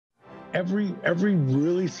every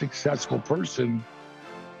really successful person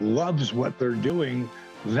loves what they're doing.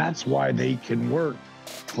 That's why they can work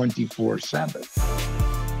 24/7.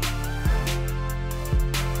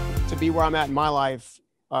 To be where I'm at in my life,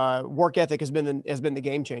 work ethic has been the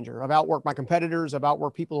game changer. I've outworked my competitors. I've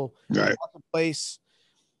outworked people in the marketplace.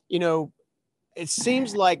 You know, it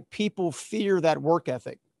seems like people fear that work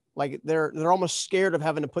ethic. Like they're almost scared of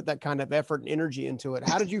having to put that kind of effort and energy into it.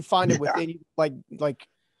 How did you find it within you? Like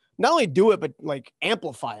not only do it, but like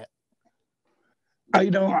amplify it.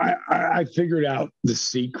 I figured out the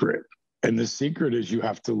secret, and the secret is you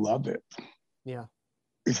have to love it. Yeah.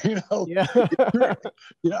 Yeah.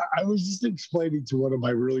 I was just explaining to one of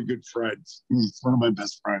my really good friends, he's one of my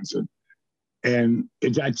best friends, and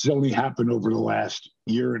that's only happened over the last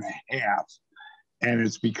year and a half. And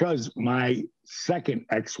it's because my second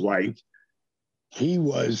ex-wife, he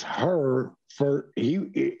was her first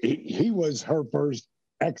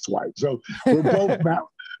ex-wife. So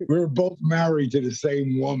we're both married to the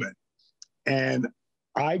same woman. And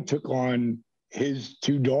I took on his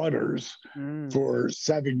two daughters for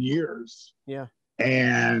 7 years. Yeah.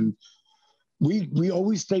 And we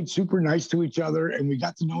always stayed super nice to each other, and we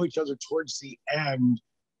got to know each other towards the end.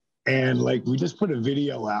 And like, we just put a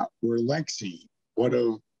video out where Lexi, one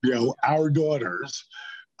of our daughters,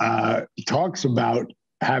 talks about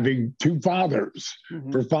having two fathers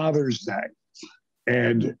for Father's Day.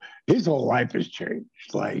 And his whole life has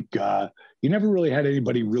changed. Like, he never really had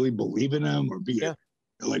anybody really believe in him or be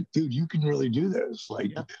like, dude, you can really do this.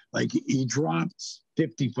 Like he dropped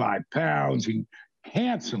 55 pounds. He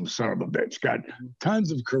handsome son of a bitch, got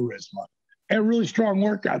tons of charisma and a really strong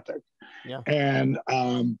work ethic. Yeah. And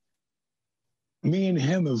me and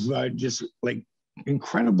him have just like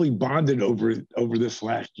incredibly bonded over this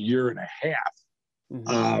last year and a half.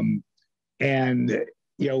 And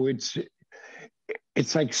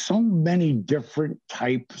it's like so many different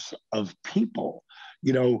types of people,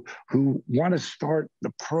 who want to start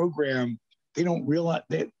the program. They don't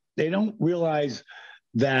realize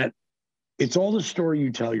that it's all the story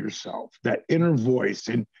you tell yourself, that inner voice.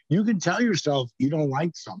 And you can tell yourself you don't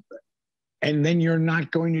like something, and then you're not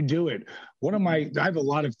going to do it. I have a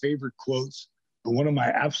lot of favorite quotes, but one of my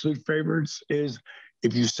absolute favorites is,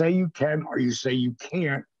 if you say you can or you say you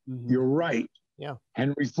can't, you're right. Yeah.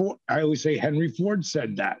 Henry Ford, I always say Henry Ford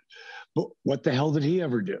said that, but what the hell did he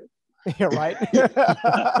ever do? Yeah, right.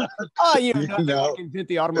 Nothing like invent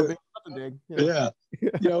the automobile. Nothing big. Yeah.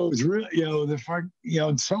 It was really,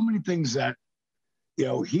 and so many things that,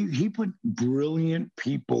 he put brilliant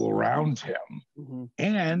people around him.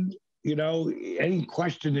 And, any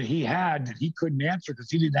question that he had that he couldn't answer because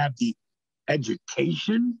he didn't have the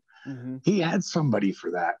education, he had somebody for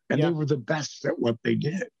that. And they were the best at what they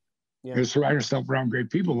did. Yeah. Surround yourself around great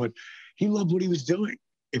people. But he loved what he was doing.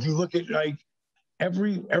 If you look at like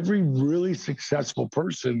every really successful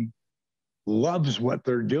person loves what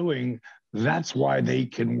they're doing. That's why they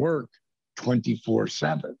can work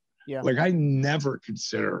 24/7. Yeah. Like, I never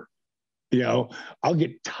consider, I'll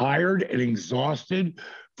get tired and exhausted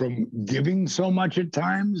from giving so much at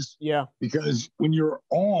times. Yeah. Because when you're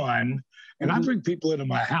on, and I bring people into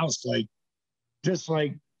my house, like just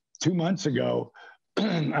like 2 months ago,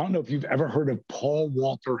 I don't know if you've ever heard of Paul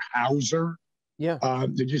Walter Hauser. Yeah.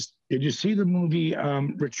 Did you see the movie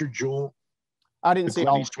Richard Jewell? I didn't see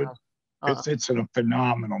all. It's a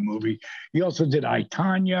phenomenal movie. He also did I,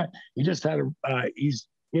 Tonya. He just had he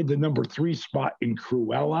had the number 3 spot in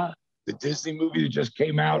Cruella, the Disney movie that just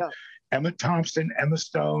came out. Yeah. Emma Thompson, Emma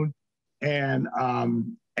Stone, and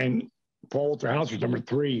Paul Walter Hauser, number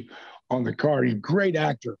 3 on the card. He's a great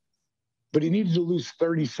actor, but he needed to lose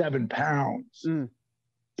 37 pounds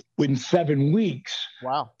in 7 weeks.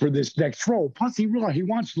 Wow. For this next role. Plus, he realized he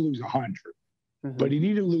wants to lose 100, but he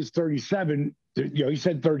needed to lose 37. He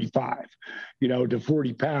said 35, to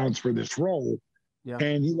 40 pounds for this role. Yeah.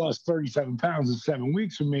 And he lost 37 pounds in 7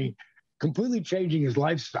 weeks with me, completely changing his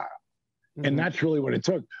lifestyle. And that's really what it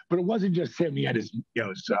took. But it wasn't just him. He had his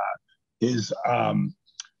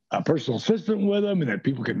personal assistant with him, and then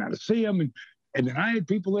people came out to see him. And then I had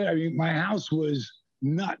people there. I mean, my house was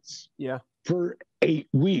nuts. Yeah. For 8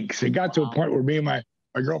 weeks. It got to a point where me and my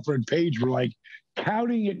girlfriend Paige were like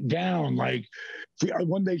counting it down. Like,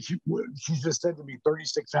 one day she just said to me,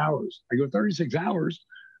 36 hours. I go, 36 hours?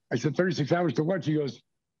 I said, 36 hours to what? She goes,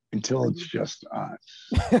 until it's just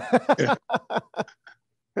us.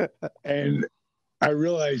 And I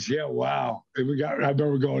realized, wow. And I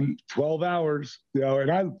remember going 12 hours,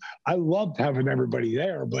 and I loved having everybody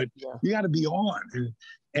there, but you got to be on.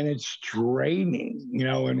 And it's draining,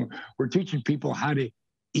 and we're teaching people how to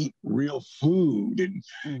eat real food. And,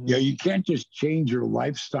 you can't just change your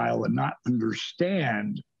lifestyle and not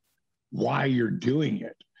understand why you're doing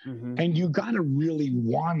it. And you got to really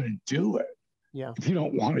want to do it. Yeah. If you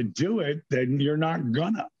don't want to do it, then you're not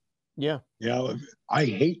gonna. Yeah. I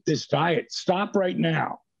hate this diet. Stop right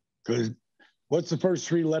now. Because what's the first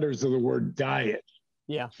 3 letters of the word diet?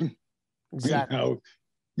 Yeah. Exactly.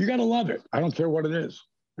 You got to love it. I don't care what it is.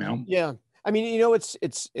 Yeah. I mean,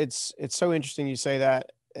 it's so interesting you say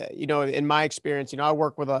that. In my experience, I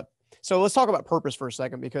work with so let's talk about purpose for a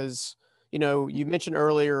second, because, you mentioned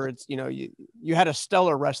earlier, it's, you had a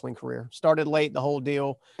stellar wrestling career, started late, the whole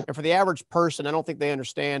deal. And for the average person, I don't think they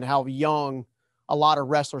understand how young a lot of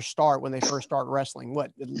wrestlers start when they first start wrestling.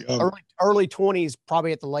 What, early 20s,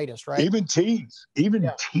 probably at the latest, right? Even teens,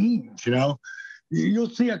 you'll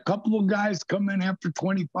see a couple of guys come in after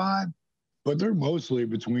 25, but they're mostly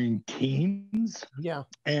between teens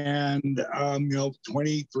and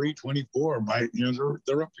 23, 24.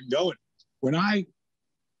 They're up and going.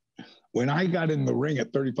 When I got in the ring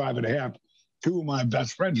at 35 and a half, 2 of my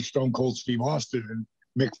best friends are Stone Cold Steve Austin and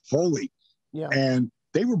Mick Foley. Yeah. And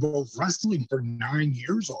they were both wrestling for 9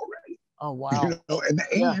 years already. Oh, wow.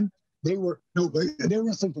 And they were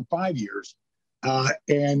wrestling for 5 years.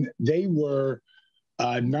 And they were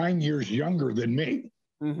 9 years younger than me.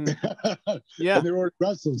 Yeah. And they were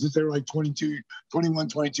wrestling since they were like 21,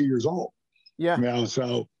 22 years old. Yeah.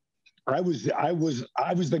 So I was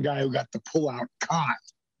the guy who got the pull-out cot.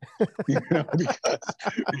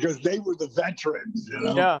 Because they were the veterans.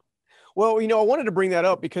 Yeah. Well, I wanted to bring that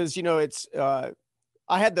up because it's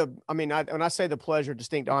I had when I say the pleasure,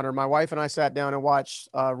 distinct honor, my wife and I sat down and watched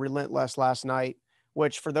Relentless last night,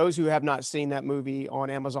 which, for those who have not seen that movie on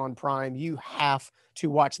Amazon Prime, you have to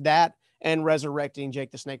watch that and Resurrecting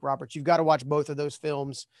Jake the Snake Roberts. You've got to watch both of those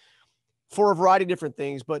films for a variety of different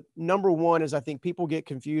things. But number one is, I think people get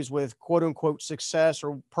confused with quote unquote success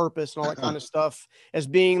or purpose and all that kind of stuff as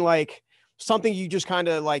being like something you just kind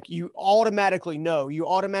of like, you automatically know, you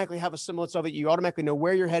automatically have a semblance of it. You automatically know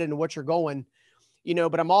where you're headed and what you're going,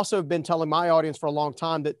 but I'm also been telling my audience for a long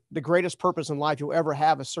time that the greatest purpose in life you'll ever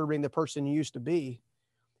have is serving the person you used to be.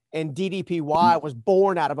 And DDPY was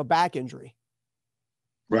born out of a back injury.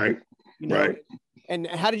 Right. Right. And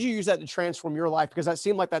how did you use that to transform your life? Because that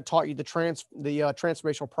seemed like that taught you the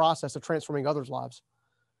transformational process of transforming others' lives.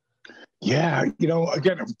 Yeah.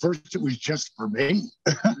 Again, at first it was just for me.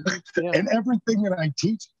 And everything that I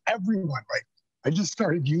teach everyone, I just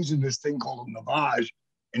started using this thing called a lavage,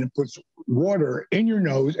 and it puts water in your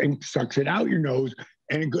nose and sucks it out your nose.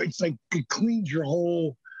 And it's like, it cleans your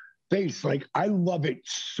whole face. Like, I love it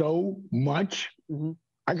so much.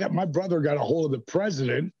 My brother got a hold of the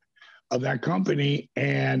president of that company.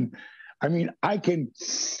 And I can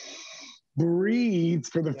breathe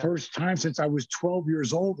for the first time since I was 12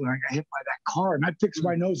 years old when I got hit by that car. And I fixed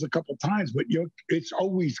my nose a couple of times, but it's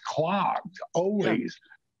always clogged, always.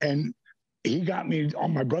 Yeah. And he got me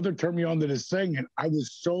on, my brother turned me on to this thing, and I've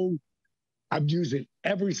used it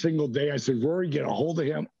every single day. I said, Rory, get a hold of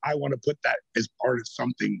him. I want to put that as part of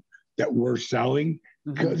something that we're selling,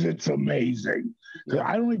 because it's amazing. Yeah.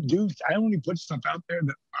 I only put stuff out there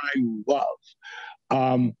that I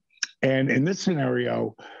love. And in this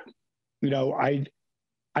scenario, I'd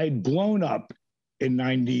blown up in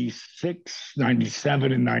 96,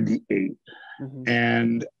 97, and 98.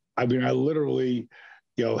 And I literally,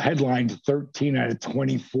 headlined 13 out of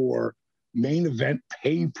 24 main event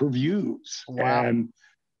pay-per-views. Wow. And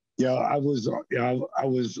I was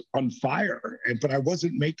on fire, but I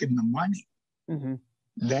wasn't making the money.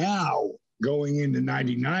 Now, going into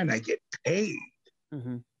 99, I get paid.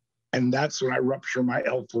 And that's when I rupture my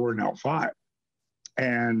L4 and L5.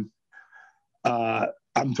 And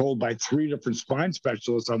I'm told by 3 different spine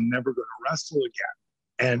specialists I'm never going to wrestle again.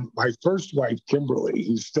 And my first wife, Kimberly,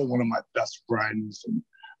 who's still one of my best friends, and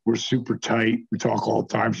we're super tight, we talk all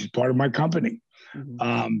the time, she's part of my company. She's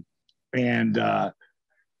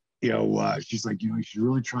like, you should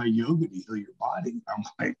really try yoga to heal your body. I'm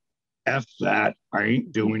like, F that, I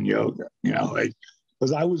ain't doing yoga,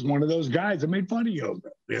 because I was one of those guys that made fun of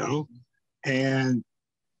yoga, and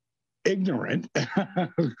ignorant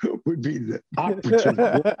would be the operative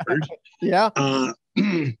word. Yeah.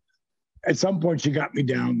 At some point, she got me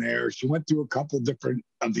down there. She went through a couple different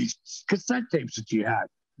of these cassette tapes that she had.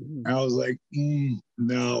 And I was like,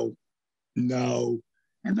 no. And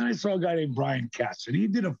then I saw a guy named Brian Cassidy. He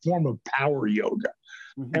did a form of power yoga.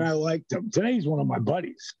 And I liked him. Today, he's one of my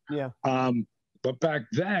buddies. Yeah. But back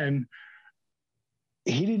then,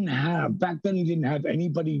 he didn't have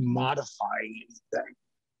anybody modifying anything.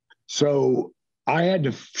 So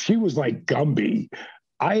she was like Gumby.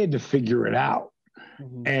 I had to figure it out.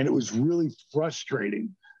 And it was really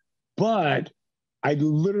frustrating. But I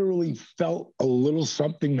literally felt a little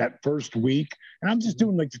something that first week. And I'm just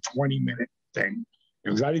doing like the 20-minute thing.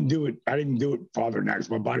 Because I didn't do it farther than that because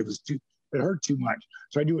my body was it hurt too much.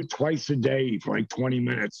 So I do it twice a day for like 20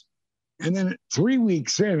 minutes. And then 3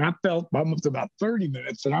 weeks in, I'm up to about 30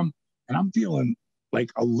 minutes and I'm feeling like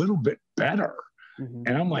a little bit better. And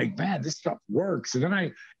I'm like, man, this stuff works. And then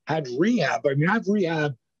I had rehab. I mean, I've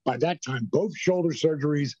rehabbed by that time, both shoulder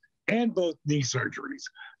surgeries and both knee surgeries.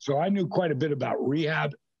 So I knew quite a bit about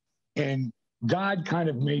rehab, and God kind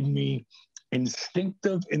of made me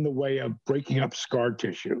instinctive in the way of breaking up scar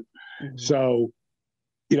tissue. So,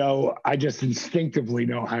 I just instinctively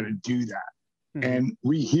know how to do that and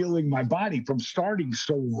rehealing my body from starting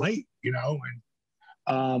so late,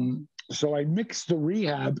 and so I mixed the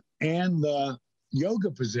rehab and the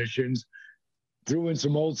yoga positions, threw in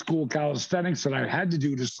some old school calisthenics that I had to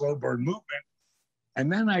do to slow burn movement.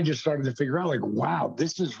 And then I just started to figure out like, wow,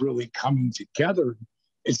 this is really coming together.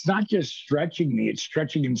 It's not just stretching me, it's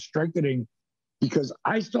stretching and strengthening, because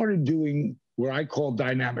I started doing what I call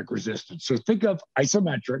dynamic resistance. So think of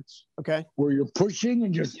isometrics, where you're pushing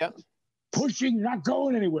and just pushing, you're not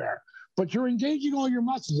going anywhere, but you're engaging all your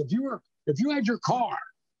muscles. If you had your car,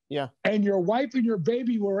 and your wife and your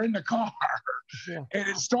baby were in the car, and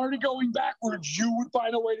it started going backwards, you would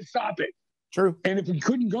find a way to stop it. True. And if it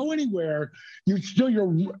couldn't go anywhere, your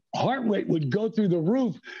heart rate would go through the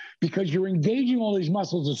roof because you're engaging all these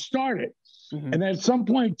muscles to start it. And then at some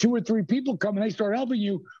point, 2 or 3 people come and they start helping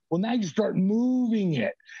you. Well, now you start moving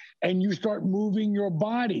it and you start moving your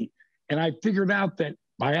body. And I figured out that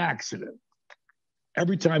by accident,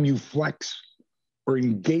 every time you flex or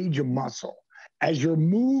engage a muscle, as you're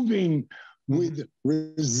moving with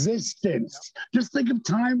resistance, just think of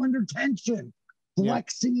time under tension,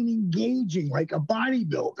 flexing and engaging like a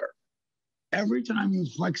bodybuilder. Every time you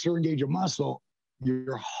flex or engage a muscle,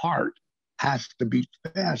 your heart has to beat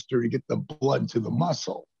faster to get the blood to the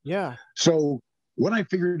muscle. So what I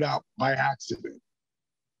figured out by accident,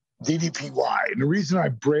 DDPY, and the reason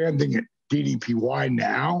I'm branding it DDPY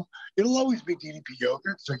now, it'll always be DDP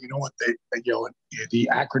Yoga, so you know what the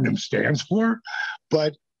acronym stands for.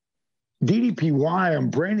 But DDPY, I'm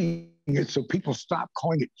branding it so people stop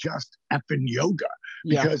calling it just effing yoga,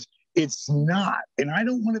 because it's not. And I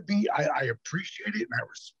don't want to be, I appreciate it and I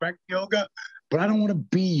respect yoga, but I don't want to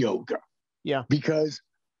be yoga. Because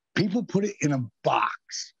people put it in a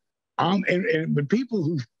box. But people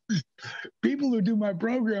who do my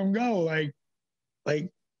program go like,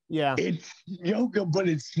 it's yoga, but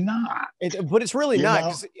it's not. But it's really not.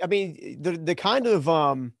 'Cause, I mean, the kind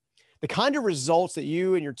of results that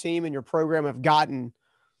you and your team and your program have gotten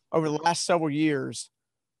over the last several years,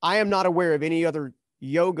 I am not aware of any other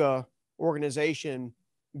yoga organization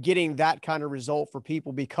getting that kind of result for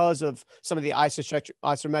people because of some of the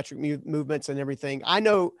isometric movements and everything. I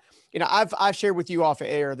know, I've shared with you off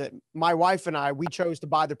air that my wife and we chose to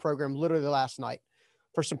buy the program literally last night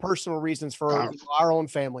for some personal reasons for our own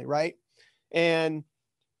family. Right. And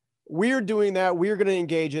we're doing that. We're going to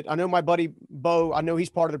engage it. I know my buddy, Bo, I know he's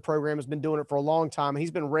part of the program, has been doing it for a long time.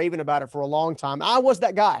 He's been raving about it for a long time. I was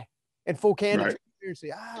that guy in full candor.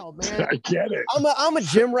 Seriously. Oh man, I get it. I'm a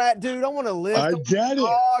gym rat, dude. I want to lift. I get it.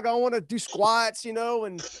 I want to do squats,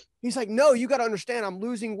 and he's like, no, you got to understand. I'm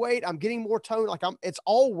losing weight. I'm getting more tone. It's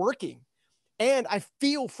all working and I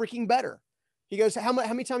feel freaking better. He goes, how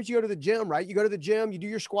many times you go to the gym, right? You go to the gym, you do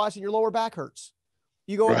your squats and your lower back hurts.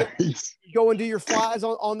 You go, you go and do your flies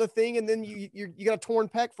on the thing. And then you got a torn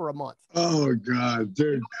pec for a month. Oh God,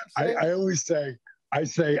 dude. I always say,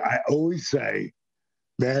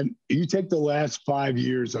 man, you take the last 5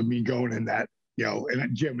 years of me going in that, in a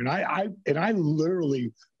gym, and I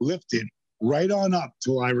literally lifted right on up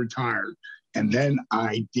till I retired. And then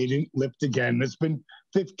I didn't lift again. It's been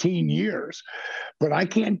 15 years, but I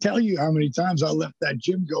can't tell you how many times I left that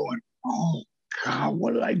gym going, oh God,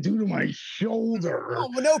 what did I do to my shoulder? Oh,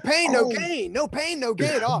 no pain, no gain. No pain, no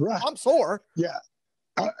gain. Oh, right. I'm sore. Yeah.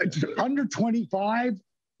 Under 25,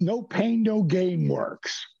 no pain, no gain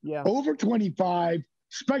works. Over 25,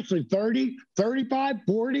 especially 30, 35,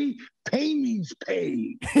 40, pain means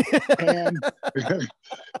pain. And,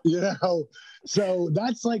 so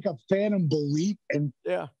that's like a phantom belief. And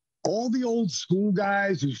all the old school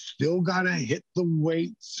guys who still got to hit the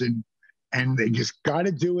weights and they just got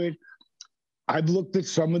to do it. I've looked at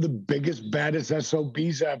some of the biggest, baddest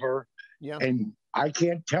SOBs ever. And I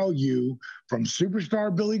can't tell you, from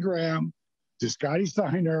superstar Billy Graham to Scotty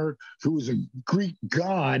Steiner, who was a Greek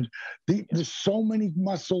god, there's so many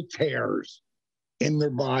muscle tears in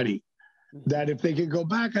their body that if they could go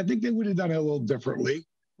back, I think they would have done it a little differently.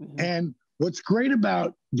 And what's great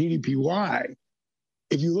about DDPY,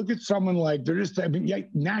 if you look at someone like,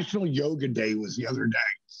 National Yoga Day was the other day.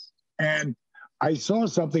 And I saw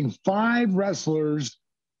something, 5 wrestlers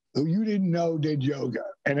who you didn't know did yoga.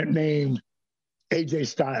 And it named AJ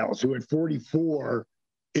Styles, who at 44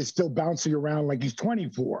 is still bouncing around like he's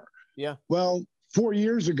 24. Yeah. Well, 4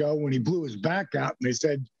 years ago when he blew his back out and they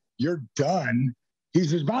said, you're done,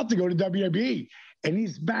 he's about to go to WWE. And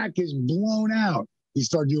his back is blown out. He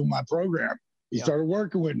started doing my program. He started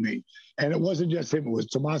working with me. And it wasn't just him. It was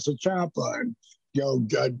Tommaso Ciampa and,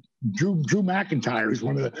 Drew McIntyre, who's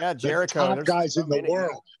one of the top guys in the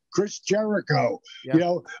world. Chris Jericho,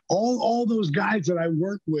 all those guys that I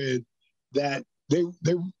work with that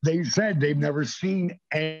they said they've never seen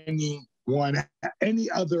any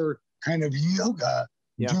other kind of yoga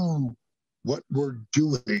do what we're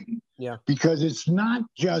doing. Yeah. Because it's not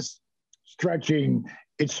just stretching,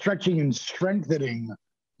 it's stretching and strengthening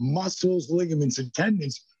muscles, ligaments, and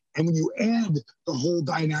tendons. And when you add the whole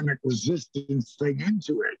dynamic resistance thing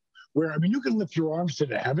into it, where, you can lift your arms to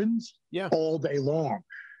the heavens all day long.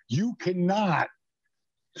 You cannot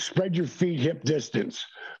spread your feet hip distance,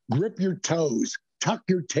 grip your toes, tuck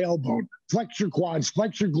your tailbone, flex your quads,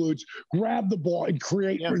 flex your glutes, grab the ball, and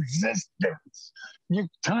create resistance. You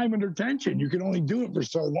time under tension. You can only do it for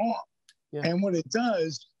so long. Yeah. And what it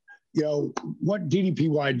does, what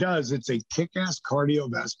DDPY does, it's a kick-ass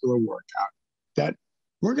cardiovascular workout that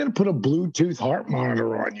we're going to put a Bluetooth heart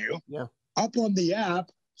monitor on you. Yeah. Up on the app,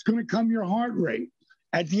 it's going to come your heart rate.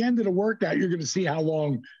 At the end of the workout, you're going to see how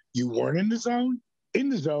long you weren't in the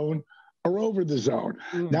zone, or over the zone.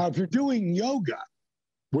 Now, if you're doing yoga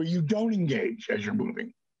where you don't engage as you're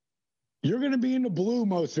moving, you're going to be in the blue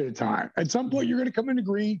most of the time. At some point, you're going to come into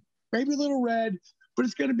green, maybe a little red, but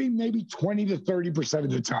it's going to be maybe 20 to 30%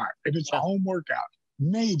 of the time. If it's a home workout,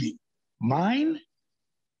 maybe. Mine,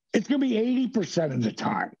 it's going to be 80% of the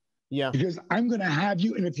time. Yeah. Because I'm going to have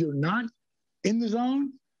you, and if you're not in the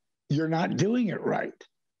zone, you're not doing it right.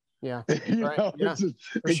 Yeah.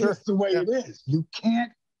 It's just the way it is. You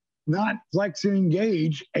can't not flex and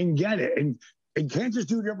engage and get it. And can't just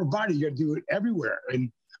do it in your upper body. You got to do it everywhere. And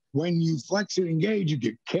when you flex and engage, you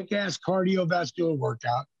get kick-ass cardiovascular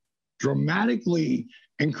workout, dramatically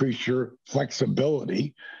increase your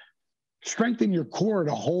flexibility, strengthen your core at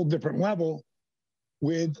a whole different level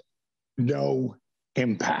with no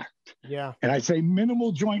impact. Yeah. And I say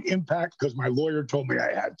minimal joint impact because my lawyer told me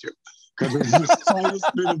I had to, because there's the slightest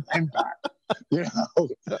bit of impact,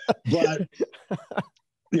 But,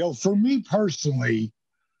 for me personally,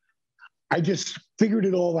 I just figured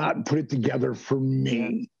it all out and put it together for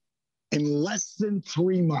me. In less than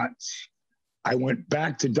 3 months, I went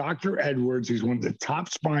back to Dr. Edwards, who's one of the top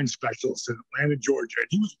spine specialists in Atlanta, Georgia. And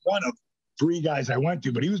he was one of 3 guys I went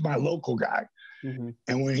to, but he was my local guy. Mm-hmm.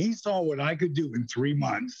 And when he saw what I could do in 3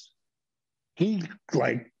 months, he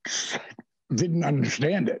didn't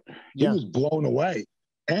understand it. He was blown away.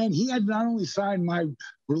 And he had not only signed my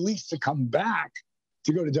release to come back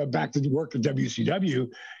to go back to work at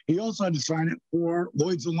WCW, he also had to sign it for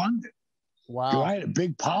Lloyd's of London. Wow. I had a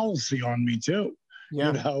big policy on me too,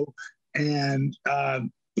 and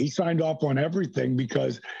he signed off on everything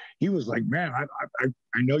because he was like, man, I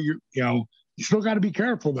know you still got to be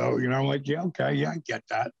careful though. I'm like, I get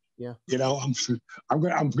that. Yeah.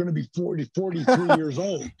 I'm going to be 43 years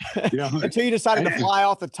old. Until you decided to fly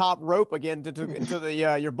off the top rope again into the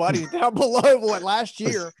your buddies down below last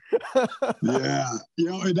year.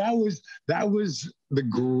 And that was the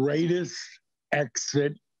greatest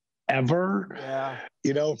exit ever.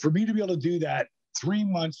 Yeah. For me to be able to do that 3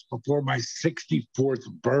 months before my 64th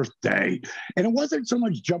birthday, and it wasn't so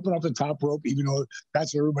much jumping off the top rope, even though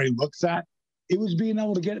that's what everybody looks at. It was being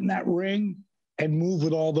able to get in that ring and move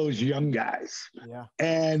with all those young guys. Yeah.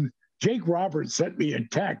 And Jake Roberts sent me a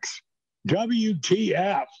text,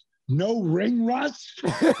 WTF, no ring rust?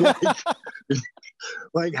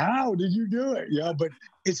 like, how did you do it? But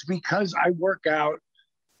it's because I work out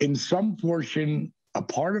in some portion, a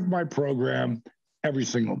part of my program every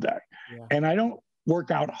single day. Yeah. And I don't work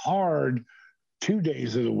out hard 2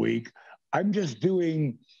 days of the week. I'm just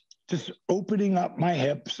opening up my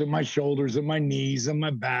hips and my shoulders and my knees and my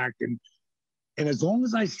back. And as long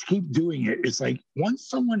as I keep doing it, it's like once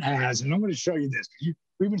someone has, and I'm going to show you this,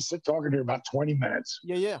 we've been talking here about 20 minutes.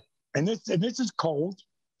 Yeah. And this is cold,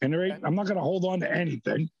 and I'm not going to hold on to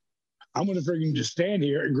anything. I'm going to freaking just stand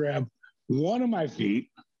here and grab one of my feet,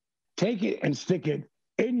 take it and stick it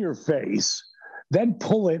in your face, then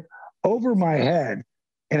pull it over my head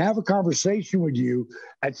and have a conversation with you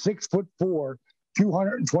at 6'4",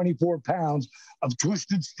 224 pounds of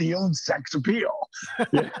twisted steel and sex appeal.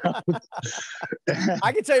 You know?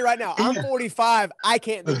 I can tell you right now, I'm 45. I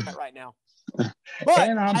can't do that right now. But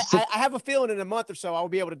I have a feeling in a month or so I'll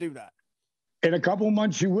be able to do that. In a couple of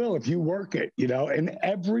months, you will if you work it, you know, and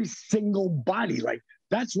every single body. Like,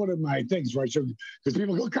 that's one of my things, right? So, because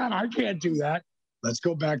people go, God, I can't do that. Let's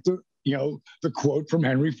go back to, you know, the quote from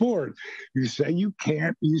Henry Ford. You say you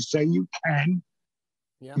can't, you say you can.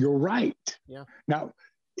 Yeah. You're right. Yeah. Now,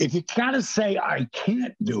 if you gotta say I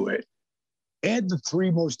can't do it, add the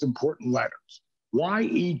three most important letters.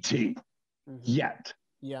 Y-E-T. Yet.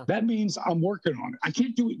 Yeah. That means I'm working on it. I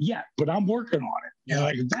can't do it yet, but I'm working on it. Yeah. And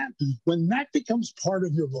like that, when that becomes part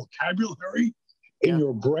of your vocabulary in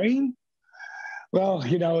your brain, well,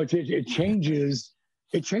 you know, it changes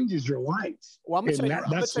your life. Well, I'm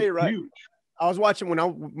gonna tell you right. Huge. I was watching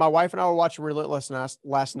my wife and I were watching Relentless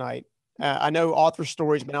last night. I know Arthur's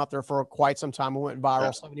story's been out there for quite some time. It went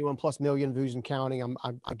viral, 71+ million views and counting.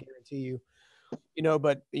 I guarantee you. You know,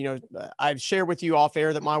 but you know, I've shared with you off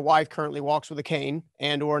air that my wife currently walks with a cane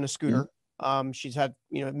or in a scooter. She's had,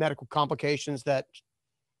 you know, medical complications that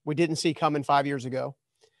we didn't see coming 5 years ago.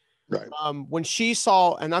 Right. When she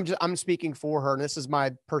saw, and I'm speaking for her, and this is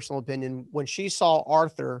my personal opinion, when she saw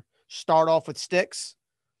Arthur start off with sticks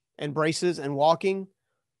and braces and walking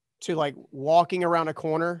to like walking around a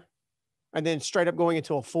corner and then straight up going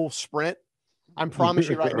into a full sprint, I promise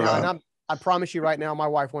you right now, and I promise you right now, my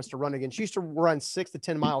wife wants to run again. She used to run 6 to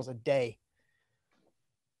 10 miles a day,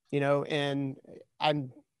 you know, and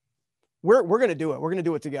we're going to do it. We're going to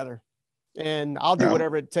do it together, and I'll do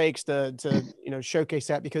whatever it takes to, you know, showcase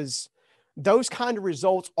that, because those kind of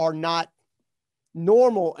results are not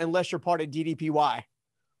normal unless you're part of DDPY.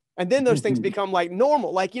 And then those things become like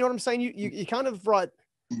normal. Like, you know what I'm saying? You kind of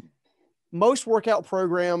most workout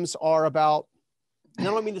programs are about, and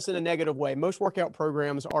I don't mean this in a negative way. Most workout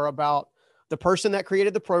programs are about the person that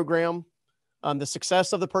created the program, the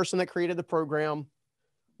success of the person that created the program.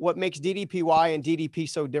 What makes DDPY and DDP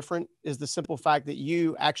so different is the simple fact that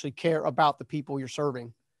you actually care about the people you're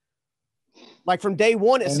serving. Like from day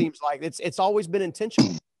one, it seems like it's always been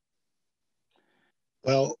intentional.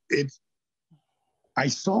 Well, I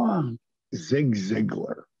saw Zig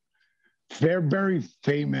Ziglar, very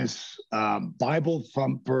famous Bible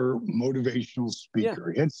thumper, motivational speaker.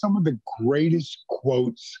 Yeah. He had some of the greatest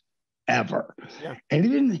quotes ever. Yeah. And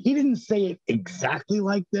he didn't say it exactly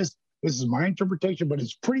like this. This is my interpretation, but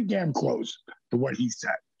it's pretty damn close to what he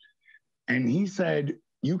said. And he said,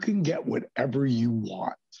 you can get whatever you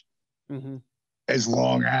want as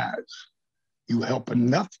long as you help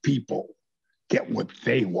enough people get what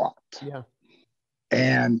they want. Yeah.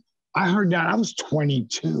 And I heard that. I was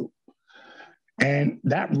 22. And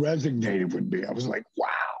that resonated with me. I was like, wow,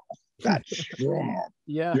 that's strong.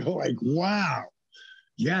 Yeah. You're like, wow.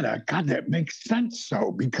 Yeah, that makes sense.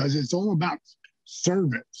 So, because it's all about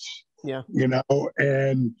service. Yeah. You know,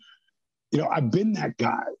 and, you know, I've been that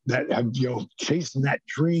guy that, you know, chasing that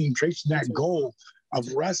dream, chasing that goal of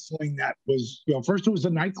wrestling. That was, you know, first it was the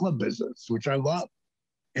nightclub business, which I love.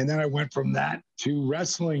 And then I went from that to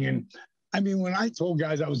wrestling. And I mean, when I told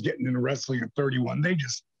guys I was getting into wrestling at 31, they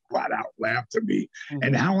just flat out laughed at me.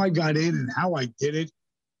 And how I got in and how I did it,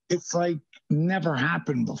 it's like never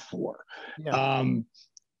happened before. Yeah.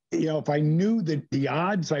 You know, if I knew that the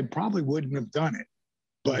odds, I probably wouldn't have done it.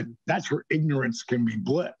 But that's where ignorance can be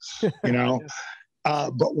bliss, you know.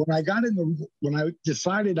 But when I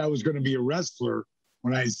decided I was going to be a wrestler,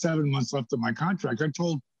 when I had 7 months left of my contract, I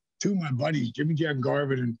told two of my buddies, Jimmy Jack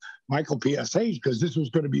Garvin and Michael P.S. Hayes, because this was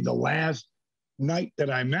going to be the last night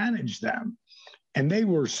that I managed them. And they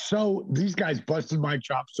were these guys busted my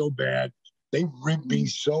chops so bad. They ripped me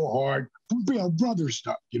so hard. Real brother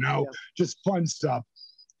stuff, you know, just fun stuff.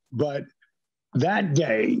 But that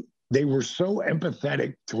day, they were so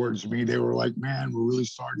empathetic towards me. They were like, man, we're really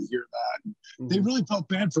sorry to hear that. And they really felt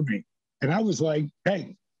bad for me. And I was like,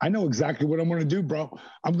 hey, I know exactly what I'm going to do, bro.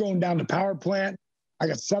 I'm going down to power plant. I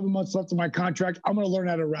got 7 months left of my contract. I'm going to learn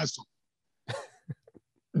how to wrestle.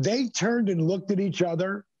 They turned and looked at each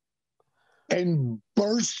other and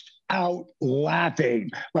burst out laughing.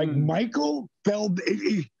 Like Michael felt,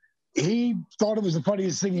 he thought it was the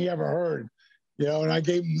funniest thing he ever heard. You know, and I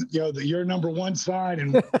gave him, you know, your number one sign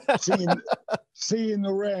and seeing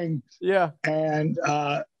the ring. Yeah. And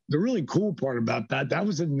the really cool part about that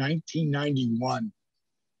was in 1991.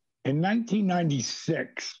 In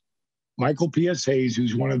 1996, Michael P.S. Hayes,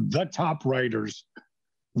 who's one of the top writers,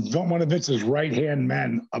 one of Vince's right-hand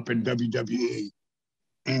men up in WWE.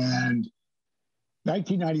 And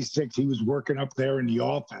 1996, he was working up there in the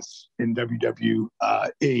office in WWE.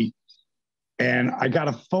 And I got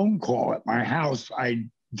a phone call at my house. I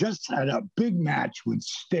just had a big match with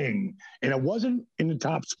Sting, and it wasn't in the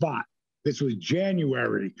top spot. This was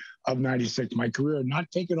January of 96. My career had not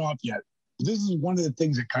taken off yet. This is one of the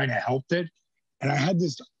things that kind of helped it. And I had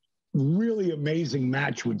this really amazing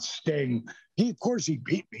match with Sting. Of course, he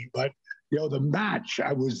beat me, but the match,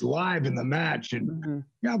 I was live in the match, and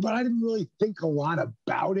but I didn't really think a lot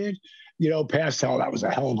about it. Past hell, that was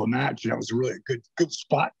a hell of a match. That was a really good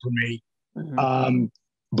spot for me.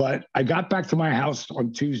 But I got back to my house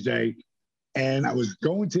on Tuesday, and I was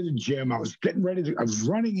going to the gym. I was getting ready I was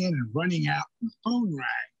running in and running out, and the phone rang.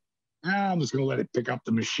 I'm just going to let it pick up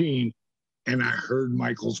the machine. And I heard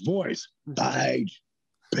Michael's voice. Hey,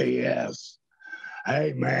 BS.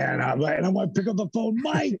 Hey, man. And I'm going to pick up the phone.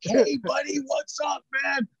 Mike, hey, buddy, what's up,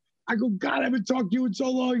 man? I go, God, I haven't talked to you in so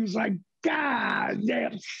long. He's like, God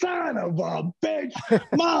damn son of a bitch.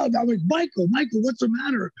 Mom, I'm like, Michael, what's the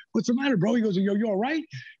matter? What's the matter, bro? He goes, you all right?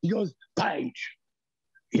 He goes, Paige,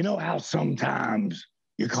 you know how sometimes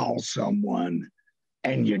you call someone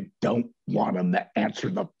and you don't want them to answer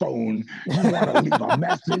the phone. You want to leave a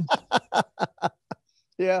message.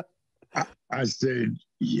 Yeah. I said,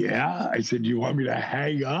 yeah. I said, you want me to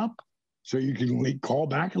hang up so you can call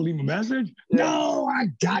back and leave a message? Yeah. No, I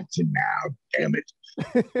got you now. Damn it.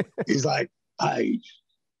 He's like, Paige,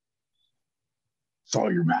 saw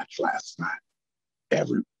your match last night.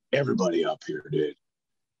 Everybody up here did.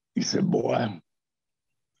 He said, boy,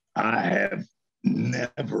 I have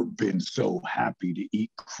never been so happy to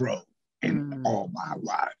eat crow in all my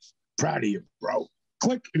life. Proud of you, bro.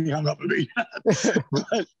 Click, and he hung up at me.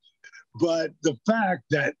 but the fact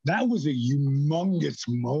that was a humongous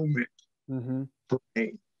moment for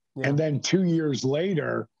me. Yeah. And then 2 years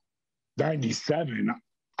later, 97,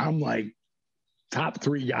 I'm like top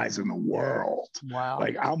 3 guys in the world. Wow.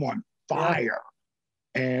 Like I'm on fire.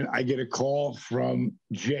 Yeah. And I get a call from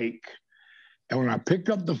Jake. And when I picked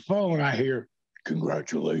up the phone, I hear,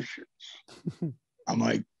 congratulations. I'm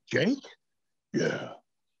like, Jake? Yeah.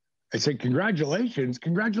 I said, congratulations?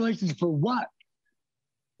 Congratulations for what?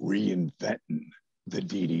 Reinventing the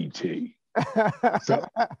DDT.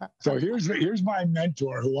 so here's my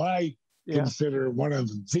mentor, who I consider one of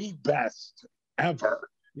the best ever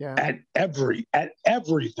at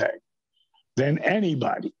everything than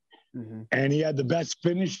anybody. And he had the best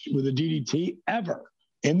finish with a DDT ever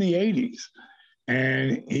in the 80s.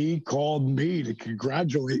 And he called me to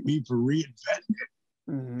congratulate me for reinventing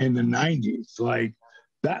it in the 90s. Like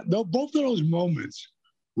that, both of those moments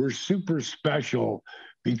were super special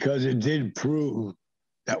because it did prove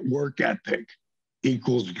that work ethic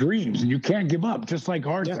equals dreams, and you can't give up, just like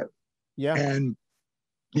Arthur. Yeah. And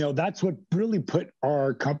that's what really put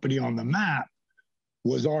our company on the map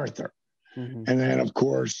was Arthur. And then, of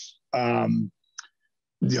course, being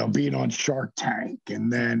on Shark Tank,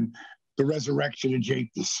 and then the resurrection of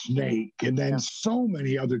Jake the Snake, and then so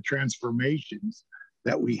many other transformations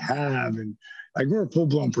that we have. And like, we're a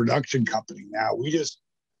full-blown production company now. We just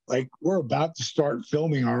we're about to start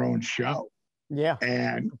filming our own show. Yeah.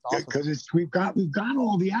 And because awesome. we've got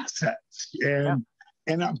all the assets, and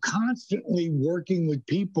I'm constantly working with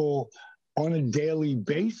people on a daily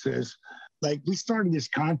basis. Like, we started this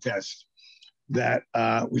contest that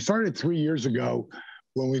we started 3 years ago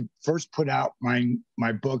when we first put out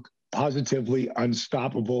my book, Positively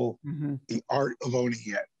Unstoppable, The Art of Owning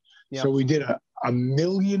It. Yep. So we did a $1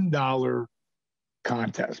 million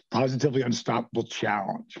contest, Positively Unstoppable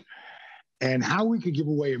Challenge. And how we could give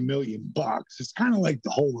away $1 million, it's kind of like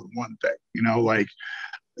the hole-in-one thing, like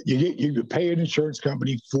you pay an insurance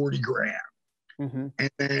company $40,000, and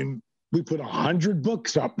then we put 100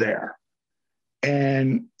 books up there,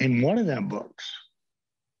 and in one of them books,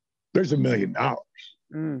 there's $1 million.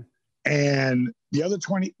 And the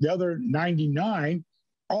other 99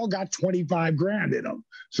 all got $25,000 in them.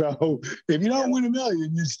 So if you don't win $1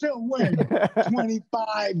 million, you still win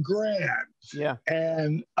 $25,000. Yeah.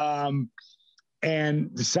 And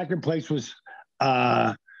the second place was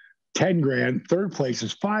 $10,000. Third place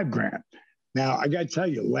is $5,000. Now I got to tell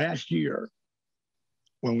you, last year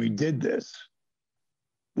when we did this,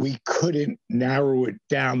 we couldn't narrow it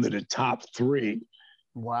down to the top 3.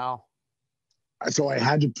 Wow. So I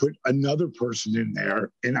had to put another person in there,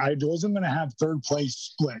 and I wasn't going to have third place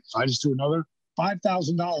split. So I just threw another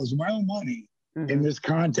 $5,000 of my own money in this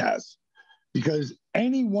contest, because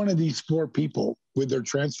any one of these 4 people with their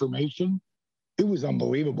transformation, it was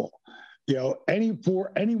unbelievable. Any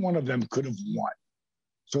one of them could have won.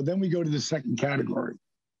 So then we go to the second category.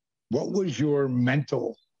 What was your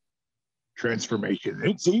mental transformation?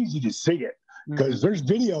 It's easy to see it because there's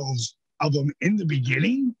videos of them in the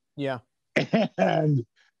beginning. Yeah. And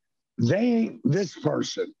they ain't this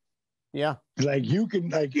person. Yeah. Like you can,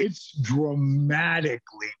 like, it's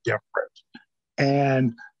dramatically different.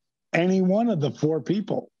 And any one of the 4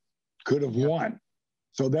 people could have won.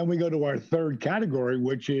 So then we go to our third category,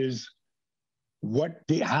 which is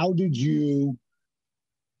how did you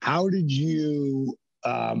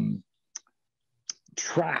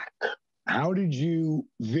track? How did you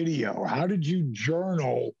video? How did you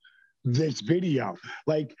journal this video?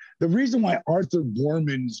 Like, the reason why Arthur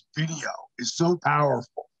Boorman's video is so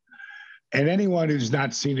powerful, and anyone who's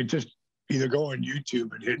not seen it, just either go on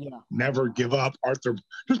YouTube and hit Never Give Up Arthur.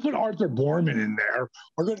 Just put Arthur Boorman in there,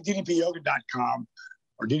 or go to ddpyoga.com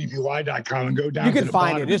or ddpy.com and go down. You can to the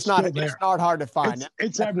find bottom. it. It's not hard to find.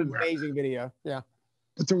 It's everywhere. An amazing video. Yeah.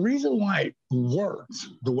 But the reason why it worked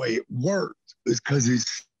the way it worked is because his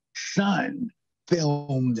son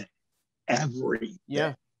filmed everything.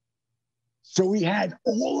 Yeah. So he had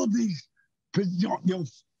all of these,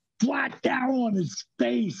 flat down on his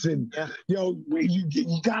face, and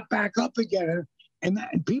you got back up again, and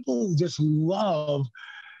people just love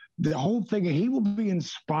the whole thing. And he will be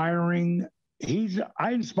inspiring.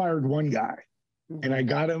 I inspired one guy, and I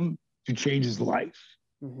got him to change his life,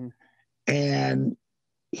 and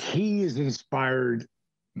he has inspired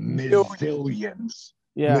millions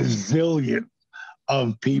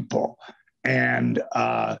of people, and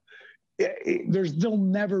there'll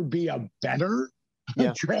never be a better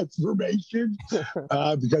transformation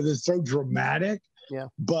because it's so dramatic. Yeah.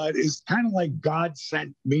 But it's kind of like God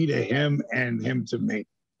sent me to him and him to me.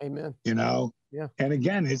 Amen. Yeah. And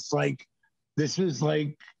again, it's like, this is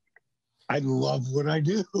like, I love what I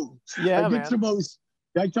do. Yeah, like, it's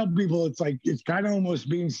I tell people it's like, it's kind of almost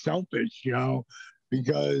being selfish,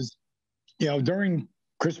 because, during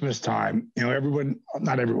Christmas time, everyone,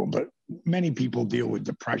 not everyone, but many people deal with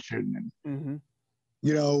depression and,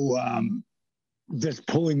 just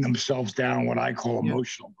pulling themselves down, what I call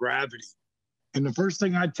emotional gravity. And the first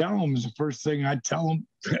thing I tell them is the first thing I tell them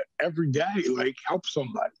every day, like, help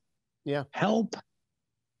somebody. Yeah. Help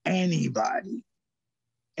anybody.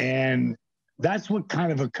 And that's what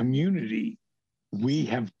kind of a community we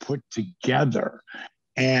have put together.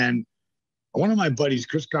 And one of my buddies,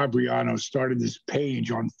 Chris Gabriano, started this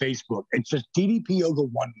page on Facebook. It's just DDP Yoga,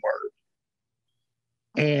 one word.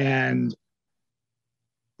 And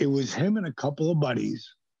it was him and a couple of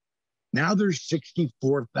buddies. Now there's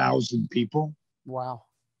 64,000 people. Wow.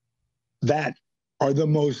 That are the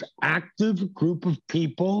most active group of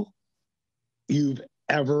people you've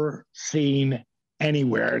ever seen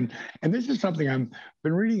anywhere. And this is something I've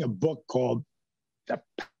been reading a book called The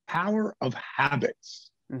Power of Habits.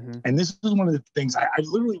 And this is one of the things I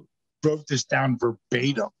literally wrote this down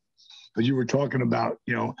verbatim, because you were talking about,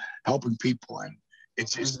 helping people. And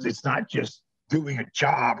it's just, it's not just doing a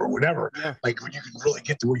job or whatever, like when you can really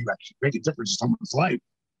get to where you actually make a difference in someone's life.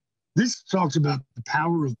 This talks about the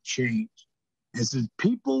power of change. It says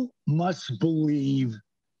people must believe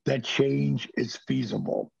that change is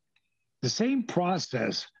feasible. The same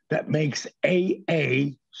process that makes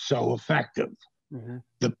AA so effective.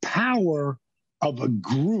 The power of a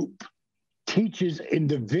group teaches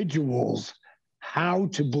individuals how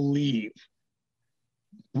to believe.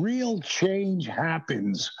 Real change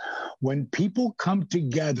happens when people come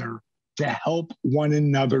together to help one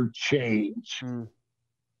another change.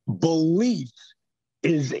 Belief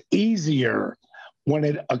is easier when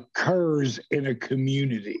it occurs in a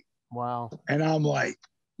community. Wow. And I'm like,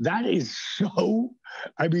 that is so,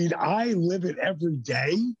 I live it every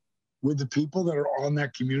day with the people that are on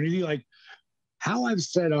that community. Like, how I've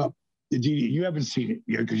set up the DD, you haven't seen it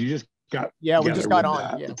yet because you just got we just got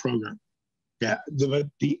on the program. Yeah,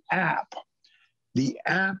 the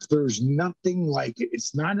app, there's nothing like it.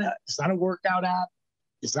 It's not a workout app.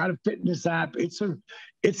 It's not a fitness app. It's a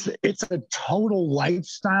total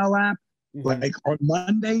lifestyle app. Like on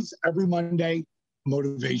Mondays, every Monday,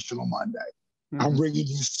 Motivational Monday. I'm bringing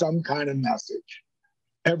you some kind of message.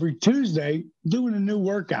 Every Tuesday, doing a new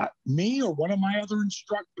workout, me or one of my other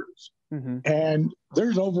instructors. And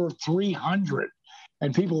there's over 300.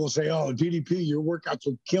 And people will say, oh, DDP, your workouts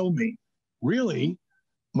will kill me. Really?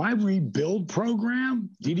 My rebuild program,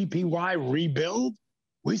 DDPY Rebuild,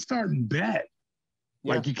 we start in bed.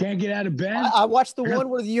 Like, you can't get out of bed. I watched the one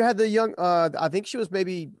where you had the young, I think she was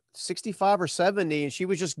maybe 65 or 70, and she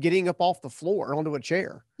was just getting up off the floor onto a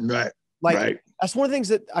chair. Right. That's one of the things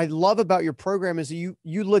that I love about your program is you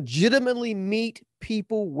legitimately meet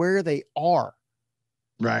people where they are.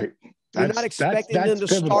 Right. You're not expecting them to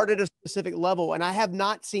start at a specific level. And I have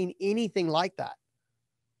not seen anything like that.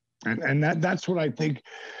 And that's what I think.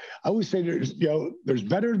 I always say there's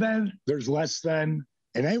better than, there's less than,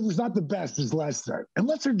 And it was not the best, as Les said. And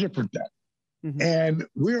Les are different then. Mm-hmm. And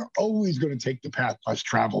we're always going to take the path less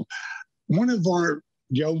traveled. One of our,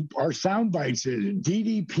 our sound bites is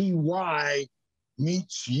DDPY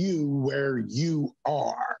meets you where you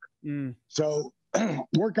are. Mm. So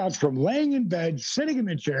workouts from laying in bed, sitting in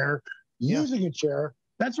a chair, using a chair.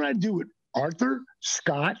 That's what I do with Arthur,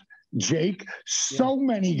 Scott, Jake, so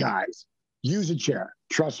many guys. Use a chair.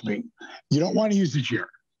 Trust me. You don't want to use the chair.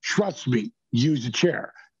 Trust me. Use a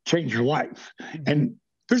chair. Change your life. Mm-hmm. And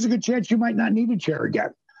there's a good chance you might not need a chair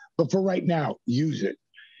again. But for right now, use it.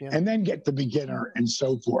 Yeah. And then get the beginner and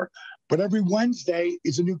so forth. But every Wednesday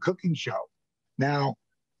is a new cooking show. Now,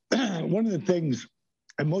 one of the things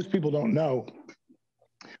that most people don't know,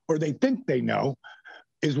 or they think they know,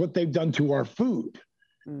 is what they've done to our food.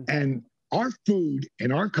 Mm. And our food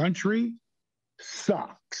in our country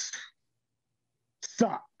sucks.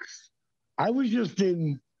 Sucks. I was just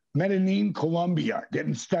in Medellin, Colombia,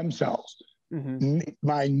 getting stem cells. Mm-hmm.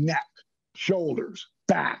 My neck, shoulders,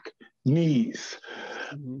 back, knees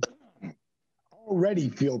already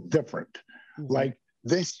feel different. Mm-hmm. Like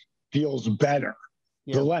this feels better.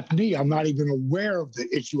 Yeah. The left knee, I'm not even aware of the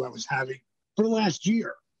issue I was having for the last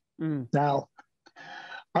year. Mm. Now,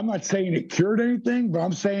 I'm not saying it cured anything, but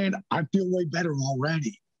I'm saying I feel way better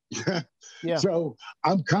already. Yeah. So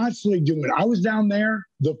I'm constantly doing it. I was down there,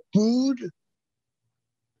 the food,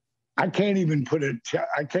 I can't even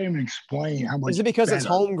I can't even explain how much. Is it because better. it's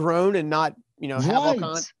homegrown and not, have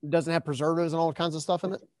right. doesn't have preservatives and all kinds of stuff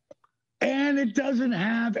in it? And it doesn't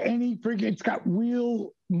have any it's got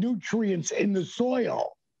real nutrients in the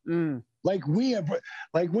soil. Mm. Like we have,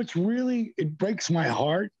 like what's really, it breaks my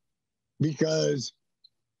heart because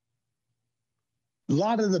a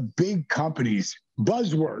lot of the big companies,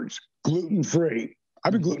 buzzwords, gluten-free.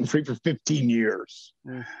 I've been gluten-free for 15 years.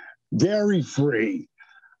 Mm. Dairy-free.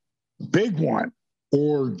 Big one,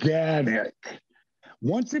 organic.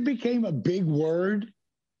 Once it became a big word,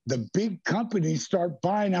 the big companies start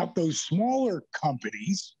buying out those smaller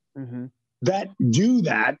companies that do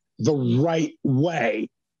that the right way.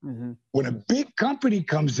 Mm-hmm. When a big company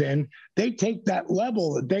comes in, they take that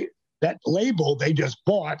label they just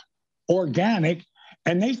bought, organic,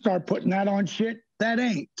 and they start putting that on shit that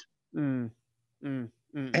ain't. Mm. Mm.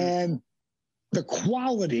 Mm-hmm. And the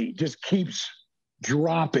quality just keeps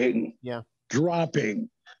dropping.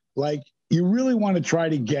 Like you really want to try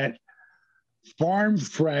to get farm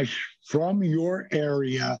fresh from your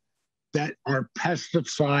area that are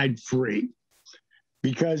pesticide free.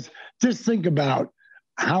 Because just think about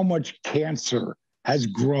how much cancer has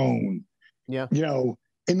grown. Yeah.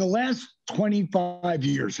 In the last 25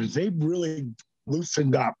 years, since they've really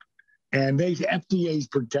loosened up and FDA is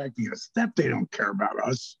protecting us, that they don't care about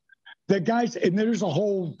us. The guys, and there's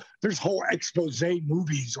whole expose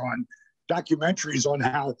movies on documentaries on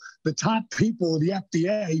how the top people of the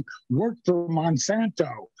FDA worked for Monsanto,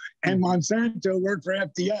 and Monsanto worked for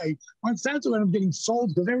FDA. Monsanto ended up getting sold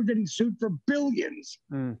because they were getting sued for billions,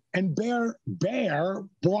 and Bayer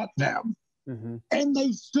bought them, and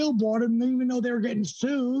they still bought them even though they were getting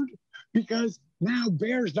sued, because now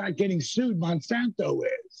Bayer's not getting sued, Monsanto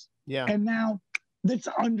is. Yeah. And now that's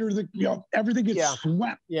under the, everything gets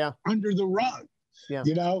swept under the rug. Yeah.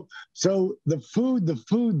 So the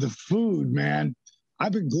food, man.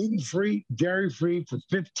 I've been gluten-free, dairy-free for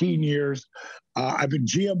 15 years. I've been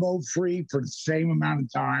GMO-free for the same amount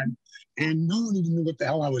of time. And no one even knew what the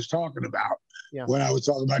hell I was talking about when I was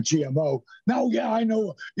talking about GMO. No, I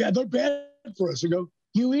know. Yeah, they're bad for us. I go,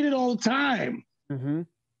 you eat it all the time. Mm-hmm.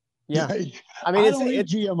 Yeah. Like, I mean,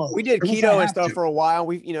 it's GMO. We did keto and stuff for a while.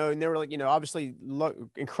 And they were like, obviously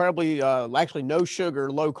incredibly, actually no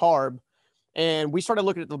sugar, low carb. And we started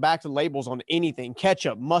looking at the back of the labels on anything,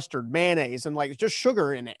 ketchup, mustard, mayonnaise, and like just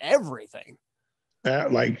sugar in everything.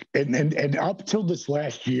 And up till this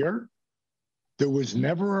last year, there was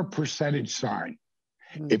never a percentage sign.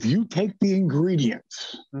 If you take the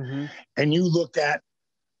ingredients and you look at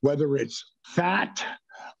whether it's fat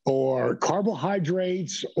or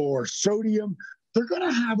carbohydrates or sodium, they're going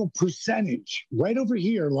to have a percentage right over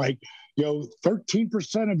here, like,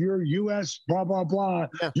 13% of your U.S. blah, blah, blah,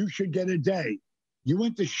 you should get a day. You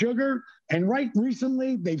went to sugar, and right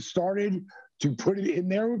recently they've started to put it in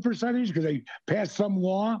there with percentage because they passed some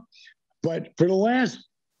law. But for the last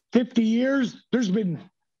 50 years, there's been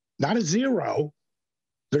not a zero.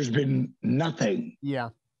 There's been nothing. Yeah.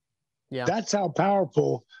 Yeah. That's how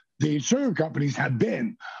powerful the sugar companies have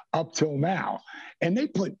been up till now. And they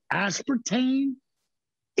put aspartame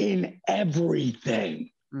in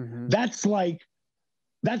everything. That's like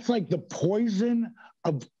the poison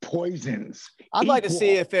of poisons. I'd like to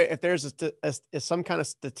see if there's some kind of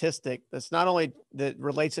statistic that's not only that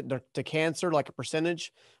relates it to cancer, like a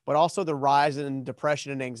percentage, but also the rise in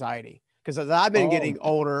depression and anxiety. Because as I've been getting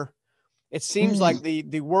older, it seems like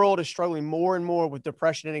the world is struggling more and more with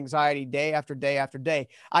depression and anxiety day after day after day.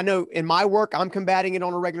 I know in my work, I'm combating it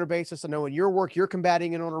on a regular basis. I know in your work, you're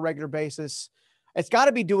combating it on a regular basis. It's got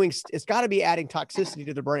to be adding toxicity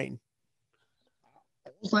to the brain.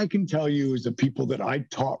 All I can tell you is the people that I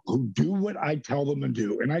talk who do what I tell them to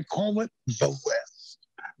do, and I call it the list.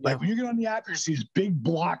 Like when you get on the app, you see this big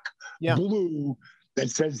block blue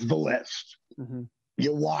that says the list.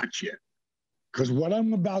 You watch it, because what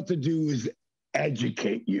I'm about to do is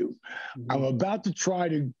educate you. I'm about to try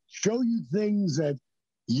to show you things that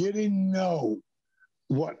you didn't know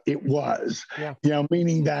what it was. You know,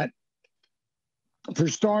 meaning that, for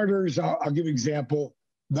starters, I'll give an example.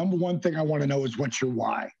 Number one thing I want to know is, what's your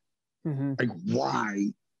why? Like,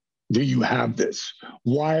 why do you have this?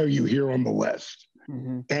 Why are you here on the list?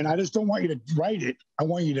 And I just don't want you to write it. I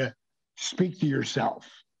want you to speak to yourself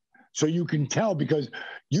so you can tell, because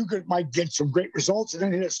you might get some great results and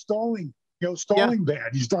then hit a stalling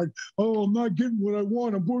bad. You start, oh, I'm not getting what I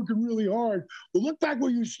want. I'm working really hard. Well, look back where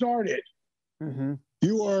you started.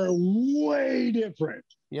 You are way different.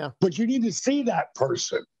 But you need to see that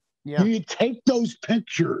person. You need to take those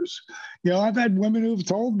pictures. You know, I've had women who've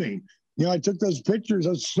told me, you know, I took those pictures,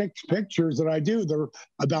 those 6 pictures that I do. They're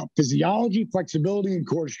about physiology, flexibility, and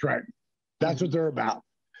core strength. That's what they're about.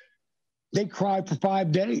 They cry for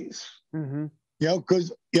 5 days. You know,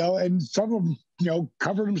 because, you know, and some of them, you know,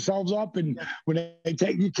 cover themselves up, and when they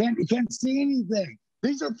take, you can't see anything.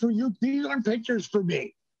 These are for you. These aren't pictures for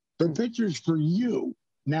me. They're pictures for you.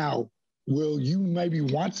 Now, will you maybe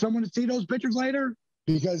want someone to see those pictures later?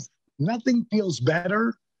 Because nothing feels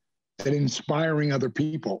better than inspiring other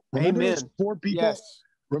people. Remember those 4 people?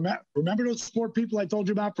 Remember those 4 people I told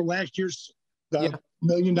you about for last year's $1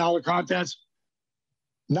 million contest?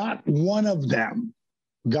 Not one of them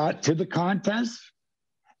got to the contest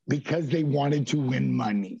because they wanted to win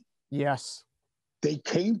money. They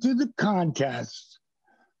came to the contest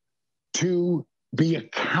to be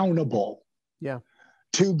accountable.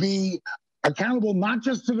 To be accountable not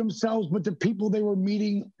just to themselves, but to people they were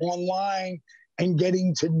meeting online and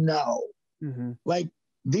getting to know. Like,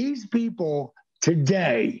 these people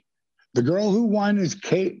today, the girl who won is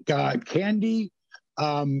Candy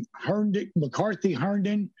McCarthy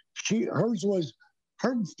Herndon.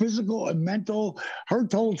 Her physical and mental, her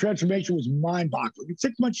total transformation was mind-boggling. In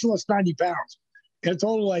 6 months, she lost 90 pounds. In a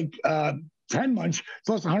total, like 10 months, she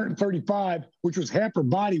lost 135, which was half her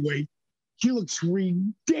body weight. She looks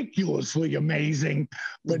ridiculously amazing.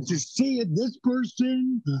 But to see it, this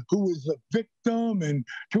person who was a victim and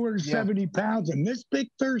 270 pounds, and this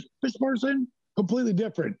person, completely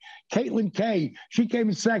different. Caitlin Kay, she came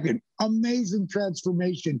in second. Amazing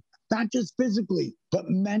transformation, not just physically, but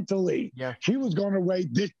mentally. She was going away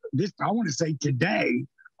this I want to say today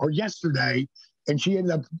or yesterday, and she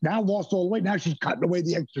ended up now lost all the weight. Now she's cutting away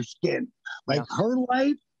the extra skin. Like, her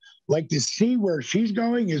life, like, to see where she's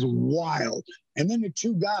going is wild. And then the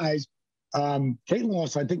 2 guys, Caitlin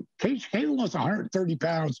lost 130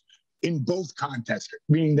 pounds in both contests,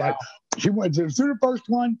 meaning that she went to the first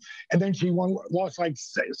one, and then she lost like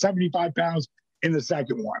 75 pounds in the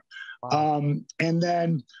second one. And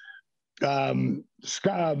then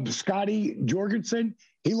Scotty Jorgensen,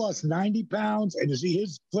 he lost 90 pounds, and to see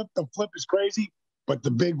his flip, the flip is crazy. But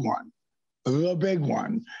the big one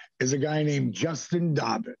is a guy named Justin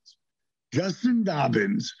Dobbins. Justin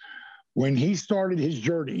Dobbins, when he started his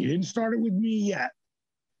journey, he didn't start it with me yet,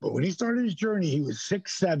 but when he started his journey, he was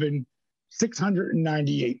 6'7",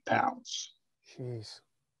 698 pounds.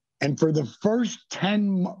 And for the first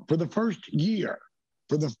year,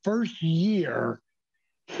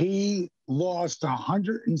 he lost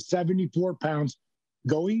 174 pounds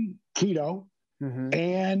going keto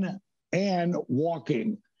and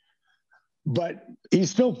walking. But he's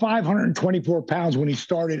still 524 pounds when he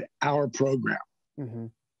started our program.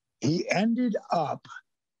 He ended up,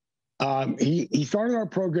 he started our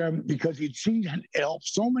program because he'd seen it help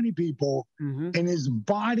so many people, and his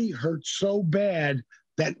body hurt so bad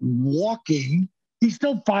that walking, he's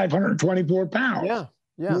still 524 pounds.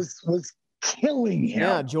 Was killing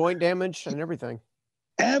him. Joint damage and everything.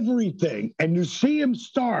 And to see him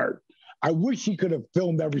start, I wish he could have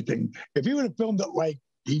filmed everything. If he would have filmed it like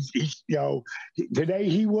he's you know, today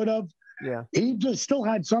he would have. He just still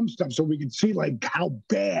had some stuff so we could see like how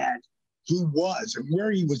bad he was and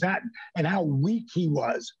where he was at and how weak he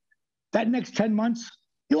was. That next 10 months,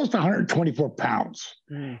 he lost 124 pounds.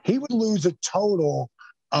 He would lose a total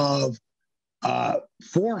of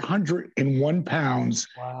 401 pounds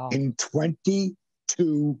Wow. in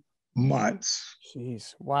 22 months.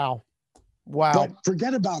 Jeez. Wow. Wow. But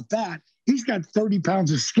forget about that. He's got 30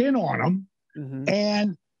 pounds of skin on him,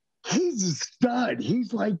 and he's a stud.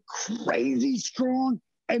 He's like crazy strong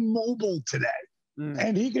and mobile today.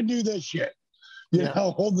 And he can do this shit. You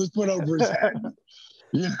know, hold this foot over his head.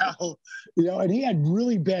 you know, and he had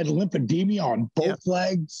really bad lymphedema on both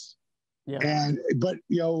legs. But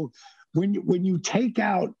you know, when you take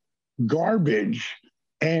out garbage,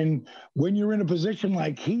 and when you're in a position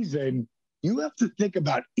like he's in, you have to think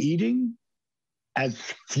about eating as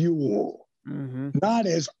fuel, not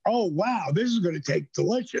as, oh, wow, this is going to take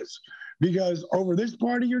delicious. Because over this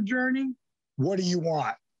part of your journey, what do you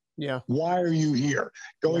want? Yeah. Why are you here?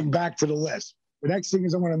 Going back to the list. The next thing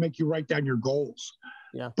is I'm going to make you write down your goals.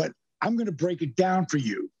 Yeah. But I'm going to break it down for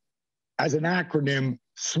you as an acronym: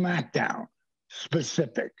 SMACKDOwn: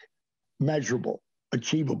 specific, measurable,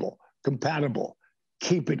 achievable, compatible,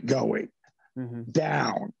 keep it going,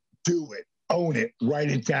 down, do it, own it,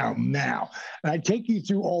 write it down now. And I take you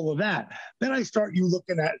through all of that. Then I start you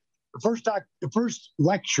looking at the first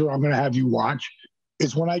lecture I'm going to have you watch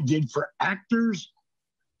is one I did for actors,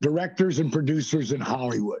 directors, and producers in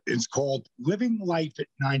Hollywood. It's called Living Life at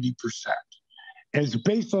 90%. And it's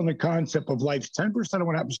based on the concept of life's 10% of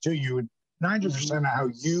what happens to you and 90% of how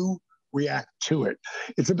you react to it.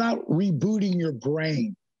 It's about rebooting your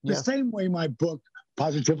brain. The same way my book,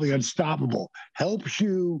 Positively Unstoppable, helps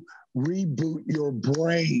you reboot your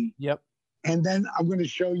brain. And then I'm going to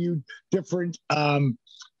show you different, I'm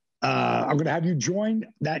going to have you join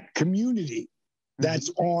that community that's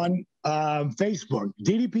on Facebook,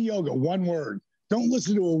 DDP Yoga, one word. Don't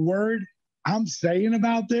listen to a word I'm saying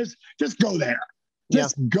about this. Just go there.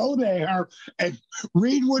 Just go there and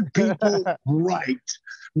read what people write.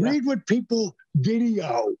 Read what people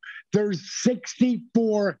video. There's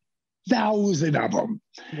 64,000 of them.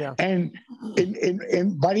 And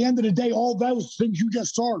by the end of the day, all those things you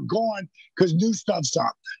just saw are gone because new stuff's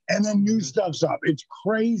up. And then new stuff's up. It's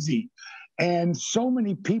crazy. And so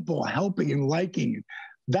many people helping and liking.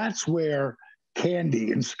 That's where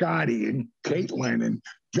Candy and Scotty and Caitlin and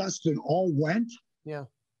Justin all went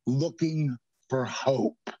looking for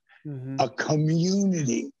hope, a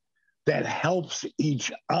community that helps each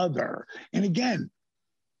other. And again,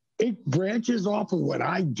 it branches off of what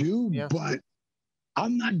I do, but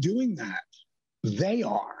I'm not doing that. They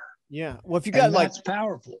are. Yeah. Well, if you got that's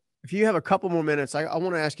powerful. If you have a couple more minutes, I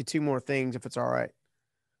want to ask you two more things, if it's all right.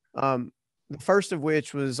 The first of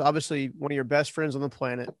which was obviously one of your best friends on the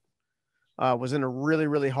planet was in a really,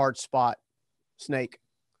 really hard spot, Snake,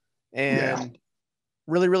 and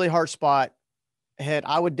really, really hard spot. Had,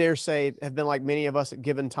 I would dare say, have been like many of us at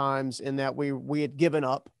given times in that we had given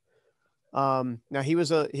up. Now he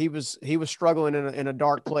was struggling in a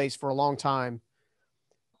dark place for a long time.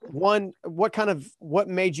 One, what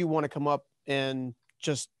made you want to come up and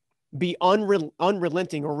just be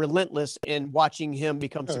unrelenting or relentless in watching him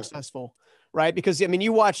become successful, right? Because I mean,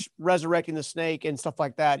 you watch Resurrecting the Snake and stuff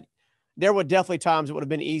like that. There were definitely times it would have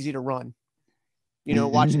been easy to run, you know,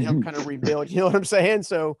 watching him kind of rebuild, you know what I'm saying?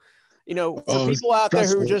 So, you know, for people out there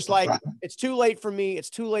who are just like, it's too late for me. It's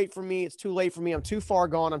too late for me. It's too late for me. I'm too far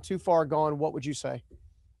gone. I'm too far gone. What would you say?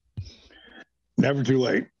 Never too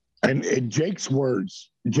late. And in Jake's words,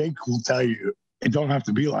 Jake will tell you, it don't have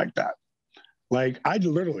to be like that. Like, I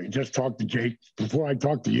literally just talked to Jake before I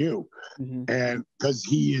talked to you. And because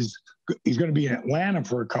he's going to be in Atlanta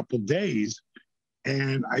for a couple of days.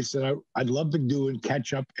 And I said, I'd love to do a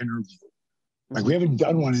catch-up interview. Like, we haven't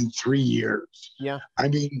done one in 3 years. I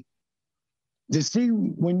mean, to see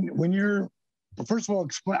when you're, first of all,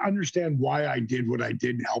 understand why I did what I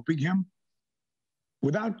did in helping him.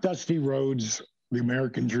 Without Dusty Rhodes, the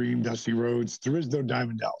American Dream, Dusty Rhodes, there is no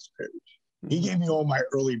Diamond Dallas Page. He gave me all my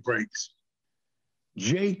early breaks.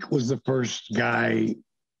 Jake was the first guy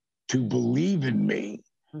to believe in me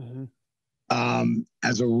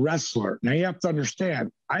as a wrestler. Now you have to understand,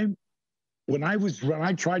 when I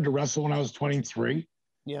tried to wrestle when I was 23,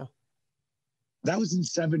 that was in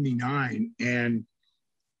 79, and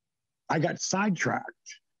I got sidetracked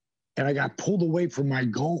and I got pulled away from my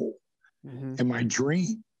goal and my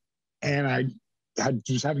dream. And I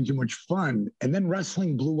was having too much fun. And then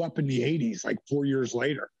wrestling blew up in the 80s, like 4 years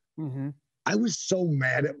later. I was so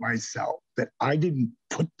mad at myself that I didn't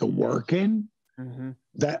put the work in,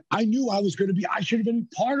 that I knew I should have been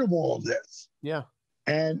part of all of this.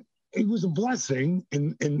 And it was a blessing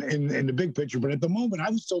in the big picture. But at the moment, I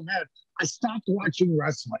was so mad, I stopped watching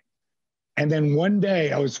wrestling. And then one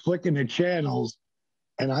day I was flicking the channels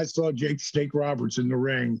and I saw Jake Snake Roberts in the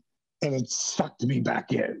ring, and it sucked me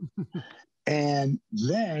back in. And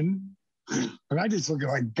then, and I just look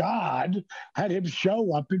like God had him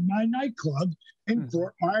show up in my nightclub in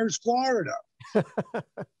Fort Myers, Florida.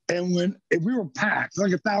 And we were packed,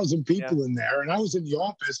 like 1,000 people in there, and I was in the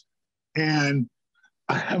office, and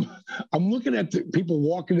I'm looking at the people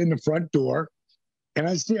walking in the front door, and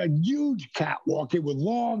I see a huge cat walking with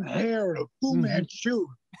long hair and a Fu Manchu.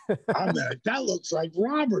 I'm like, that looks like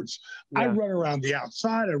Roberts. I run around the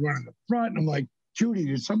outside, I run in the front, and I'm like, Judy,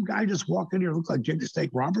 did some guy just walk in here look like Jake the Snake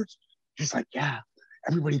Roberts? She's like, yeah.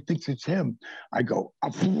 Everybody thinks it's him. I go,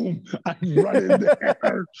 boom, I run in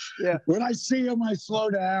there. When I see him, I slow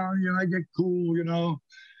down, I get cool,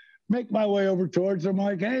 make my way over towards him.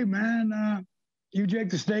 Like, hey, man, you Jake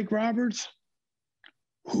the Snake Roberts?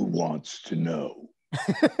 Who wants to know?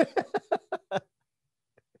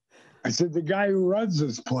 I said, the guy who runs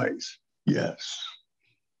this place. Yes.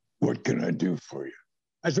 What can I do for you?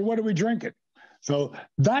 I said, what are we drinking? So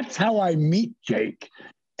that's how I meet Jake.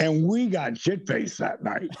 And we got shit-faced that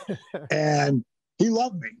night. And he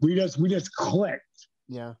loved me. We just clicked.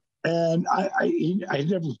 Yeah. And I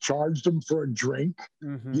never charged him for a drink,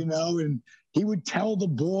 and he would tell the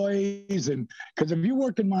boys, and because if you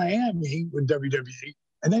work in Miami with WWE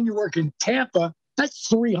and then you work in Tampa, that's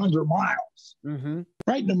 300 miles.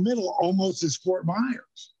 Right in the middle almost is Fort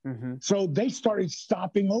Myers. So they started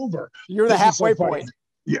stopping over. You're the halfway point.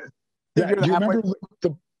 Yeah. Do you remember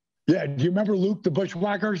do you remember Luke the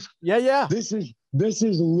Bushwhackers? Yeah. This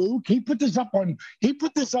is Luke. He put this up on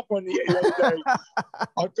the other day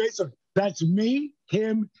on Facebook. That's me,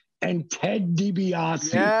 him, and Ted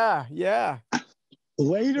DiBiase. Yeah.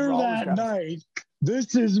 Later that night,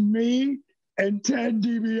 this is me and Ted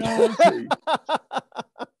DiBiase.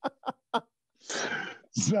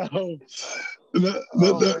 So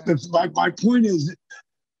my point is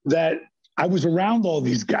that I was around all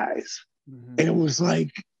these guys, and it was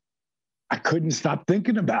like I couldn't stop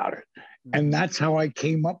thinking about it. And that's how I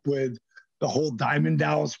came up with the whole Diamond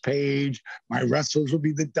Dallas page. My wrestlers will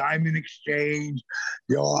be the Diamond Exchange.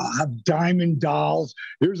 I'll have Diamond Dolls.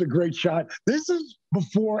 Here's a great shot. This is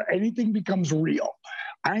before anything becomes real.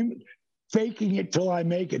 I'm faking it till I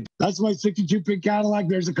make it. That's my 62 pink Cadillac.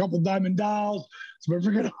 There's a couple Diamond Dolls. It's my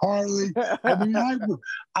freaking Harley. I mean,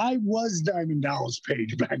 I was Diamond Dallas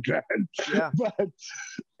page back then. Yeah. But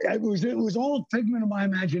it was all a figment of my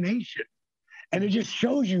imagination. And it just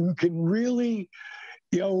shows you can really,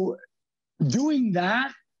 doing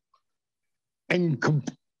that and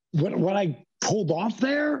what I pulled off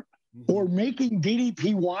there, or making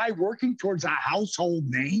DDPY working towards a household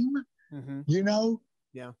name,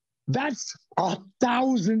 that's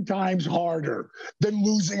 1,000 times harder than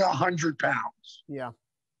losing 100 pounds. Yeah.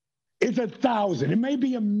 It's 1,000. It may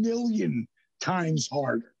be 1,000,000 times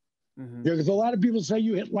harder. Because a lot of people say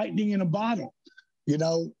you hit lightning in a bottle.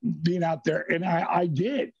 Being out there. And I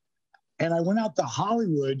did. And I went out to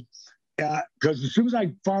Hollywood because as soon as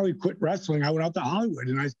I finally quit wrestling, I went out to Hollywood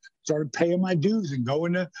and I started paying my dues and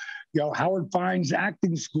going to, Howard Fine's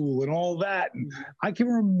acting school and all that. And I can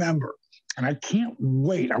remember, and I can't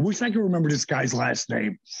wait. I wish I could remember this guy's last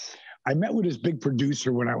name. I met with his big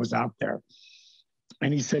producer when I was out there.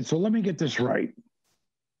 And he said, so let me get this right.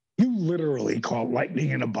 You literally caught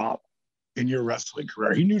lightning in a bottle in your wrestling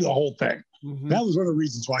career. He knew the whole thing. That was one of the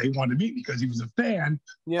reasons why he wanted to meet me, because he was a fan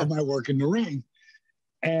of my work in the ring.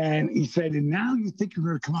 And he said, and now you think you're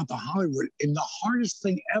going to come out to Hollywood in the hardest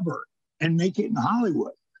thing ever and make it in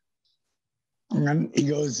Hollywood. And he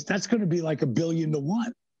goes, that's going to be like 1,000,000,000 to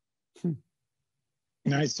 1.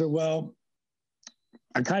 And I said, well,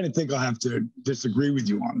 I kind of think I'll have to disagree with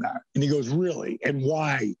you on that. And he goes, really? And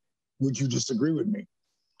why would you disagree with me?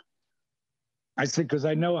 I said, because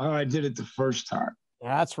I know how I did it the first time.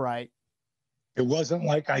 That's right. It wasn't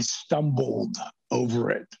like I stumbled over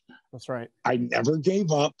it. That's right. I never gave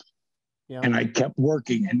up, and I kept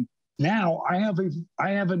working. And now I have a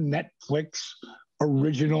Netflix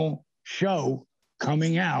original show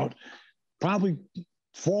coming out, probably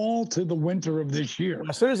fall to the winter of this year.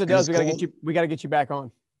 As soon as it does, we got to get you back on.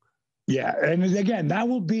 Yeah, and again, that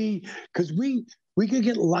will be because we could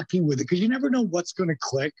get lucky with it, because you never know what's going to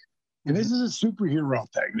click. And this is a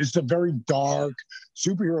superhero thing. This is a very dark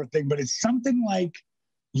superhero thing, but it's something like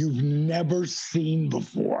you've never seen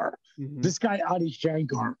before. This guy, Adi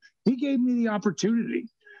Shankar, he gave me the opportunity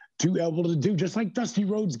to be able to do, just like Dusty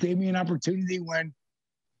Rhodes gave me an opportunity when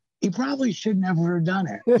he probably should never have done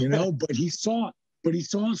it, but he saw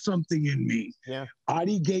something in me. Yeah.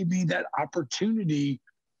 Adi gave me that opportunity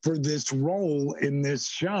for this role in this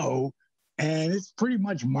show, and it's pretty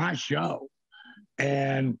much my show.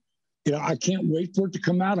 And I can't wait for it to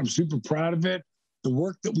come out. I'm super proud of it. The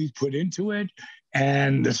work that we've put into it.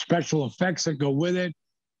 and the special effects that go with it.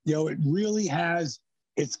 You know, it really has,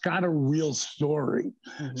 it's got a real story.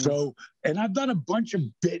 Mm-hmm. So, and I've done a bunch of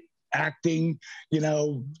bit acting, you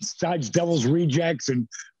know, besides Devil's Rejects and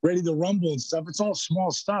Ready to Rumble and stuff. It's all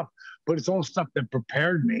small stuff, but it's all stuff that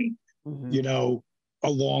prepared me, mm-hmm. you know,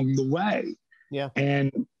 along the way. Yeah.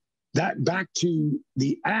 And that, back to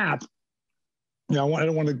the app, you know, I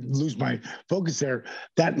don't want to lose my focus there.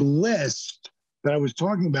 That list that I was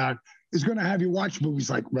talking about is going to have you watch movies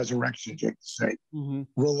like Resurrection, Jake, say, mm-hmm.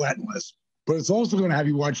 Relentless. But it's also going to have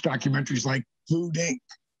you watch documentaries like Food Inc.,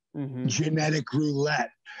 mm-hmm. Genetic Roulette.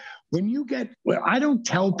 When you get, well, I don't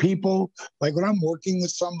tell people, like when I'm working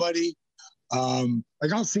with somebody,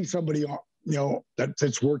 like I'll see somebody, you know,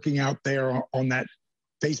 that's working out there on that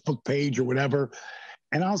Facebook page or whatever,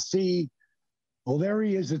 and I'll see, well, there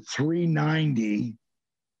he is at 390,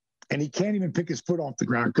 and he can't even pick his foot off the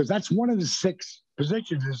ground, because that's one of the 6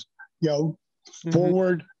 positions is, you know, mm-hmm.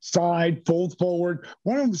 forward, side, fold forward.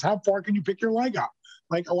 One of them is how far can you pick your leg up?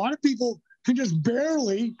 Like a lot of people can just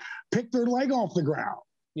barely pick their leg off the ground.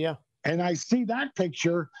 Yeah. And I see that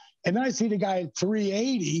picture, and then I see the guy at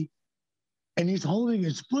 380, and he's holding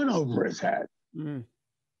his foot over his head. Mm.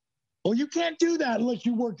 Well, you can't do that unless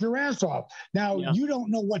you work your ass off. Now, you don't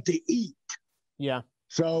know what to eat. Yeah.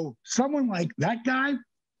 So someone like that guy,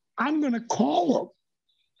 I'm going to call him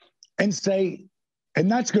and say, and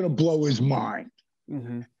that's going to blow his mind.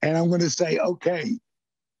 Mm-hmm. And I'm going to say, okay,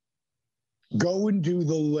 go and do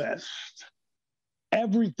the list.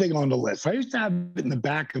 Everything on the list. I used to have it in the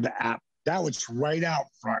back of the app. That was right out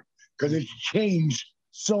front because it's changed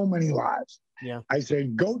so many lives. Yeah. I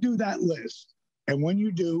said, go do that list. And when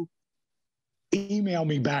you do, email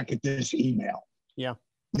me back at this email. Yeah.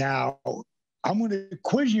 Now, I'm going to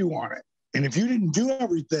quiz you on it. And if you didn't do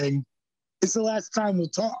everything, it's the last time we'll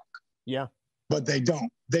talk. Yeah. But they don't.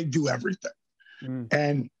 They do everything.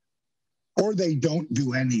 Mm. Or they don't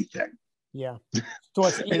do anything. Yeah. So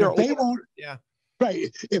it's either if they won't. Yeah. Right.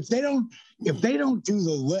 If they don't do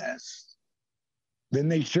the list, then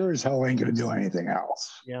they sure as hell ain't going to do anything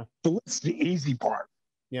else. Yeah. The list's the easy part.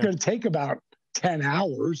 Yeah. It's going to take about 10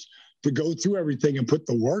 hours to go through everything and put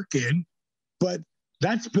the work in, but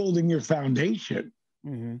that's building your foundation.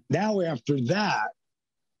 Mm-hmm. Now, after that,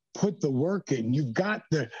 put the work in. You've got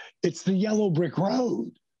it's the yellow brick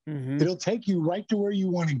road. Mm-hmm. It'll take you right to where you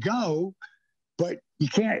want to go, but you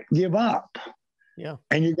can't give up. Yeah.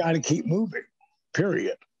 And you got to keep moving,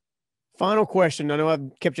 period. Final question. I know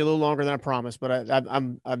I've kept you a little longer than I promised, but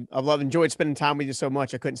I've enjoyed spending time with you so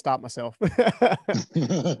much. I couldn't stop myself.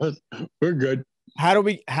 We're good. How do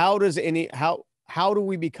we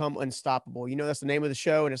become unstoppable? You know, that's the name of the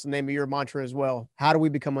show, and it's the name of your mantra as well. How do we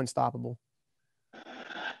become unstoppable?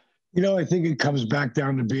 You know, I think it comes back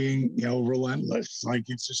down to being, you know, relentless. Like,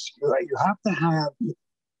 it's just, like, you have to have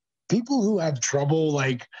people who have trouble,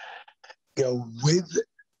 like, you know, with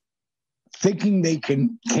thinking they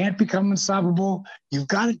can't become unstoppable. You've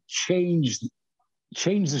got to change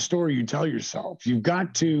the story you tell yourself. You've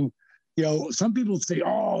got to, you know, some people say,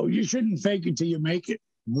 oh, you shouldn't fake it till you make it.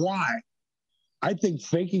 Why? I think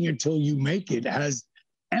faking it till you make it has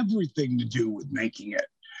everything to do with making it,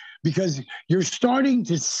 because you're starting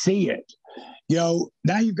to see it. You know,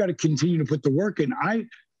 now you've got to continue to put the work in.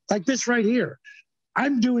 Like this right here.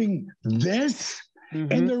 I'm doing this,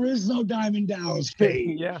 mm-hmm. and there is no Diamond Dallas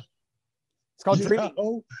fade. Yeah. It's called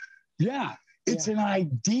dreaming. Yeah. It's an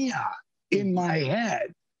idea in my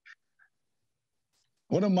head.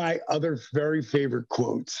 One of my other very favorite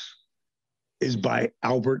quotes is by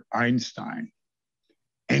Albert Einstein.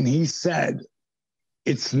 And he said,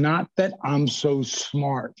 it's not that I'm so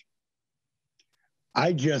smart.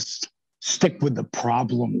 I just stick with the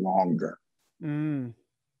problem longer. Mm.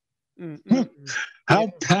 How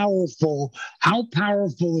powerful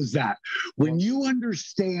is that? When you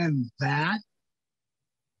understand that,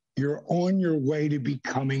 you're on your way to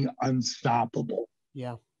becoming unstoppable.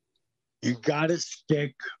 Yeah. You got to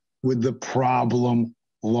stick with the problem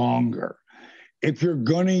longer. If you're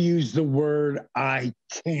going to use the word, I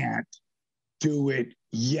can't do it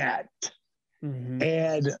yet, mm-hmm.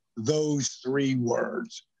 add those 3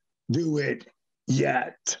 words, do it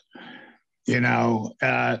yet. You know,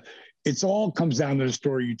 it's all comes down to the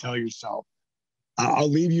story you tell yourself. I'll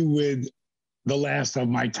leave you with the last of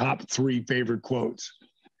my top 3 favorite quotes.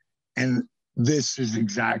 And this is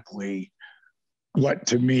exactly what,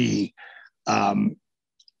 to me,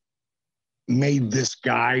 made this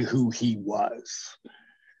guy who he was.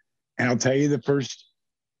 And I'll tell you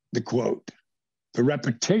the quote: the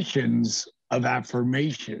repetitions of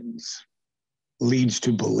affirmations leads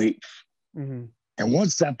to belief. Mm-hmm. And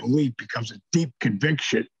once that belief becomes a deep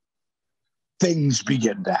conviction, things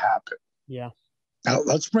begin to happen. Yeah. Now,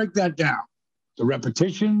 let's break that down. The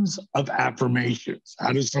repetitions of affirmations.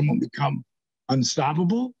 How does someone become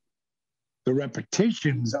unstoppable? The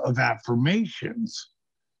repetitions of affirmations.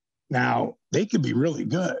 Now, they can be really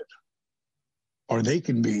good, or they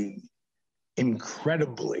can be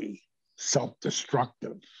incredibly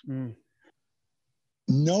self-destructive. Mm.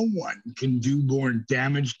 No one can do more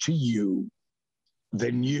damage to you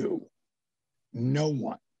than you. No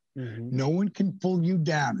one. Mm-hmm. No one can pull you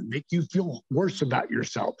down and make you feel worse about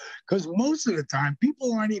yourself. Because most of the time,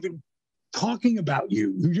 people aren't even talking about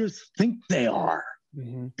you. You just think they are.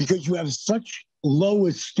 Mm-hmm. Because you have such low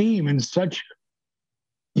esteem and such,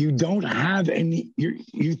 you don't have any,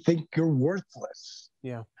 you think you're worthless.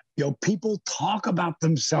 Yeah. You know, people talk about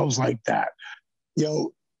themselves like that. You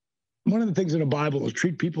know, one of the things in the Bible is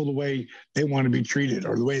treat people the way they want to be treated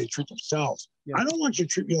or the way they treat themselves. Yeah. I don't want you to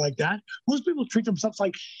treat me like that. Most people treat themselves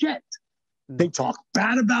like shit. Mm. They talk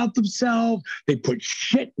bad about themselves. They put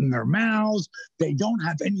shit in their mouths. They don't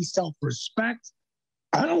have any self-respect.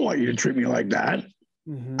 I don't want you to treat me like that.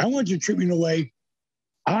 Mm-hmm. I want you to treat me the way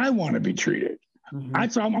I want to be treated. Mm-hmm.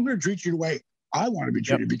 I'm going to treat you the way I want to be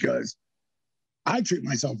treated because I treat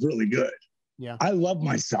myself really good. Yeah. I love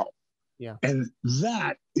myself. Yeah. And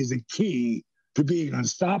that is a key to being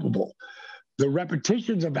unstoppable. The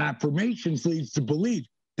repetitions of affirmations leads to belief.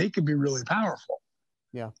 They can be really powerful.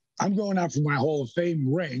 Yeah. I'm going out for my Hall of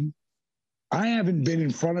Fame ring. I haven't been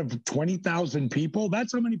in front of 20,000 people.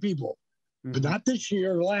 That's how many people. Mm-hmm. But not this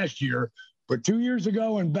year or last year, but 2 years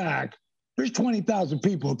ago and back, there's 20,000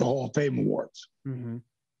 people at the Hall of Fame Awards. Mm-hmm.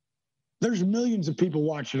 There's millions of people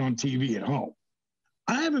watching on TV at home.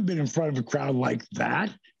 I haven't been in front of a crowd like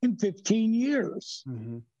that in 15 years.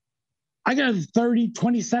 Mm-hmm. I got a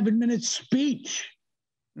 27-minute speech.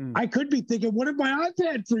 Mm. I could be thinking, what if my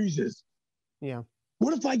iPad freezes? Yeah.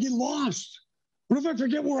 What if I get lost? What if I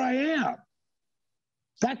forget where I am?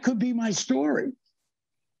 That could be my story.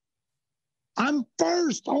 I'm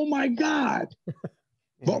first. Oh my God.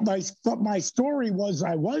 Yeah. But my story was,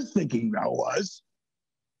 I was thinking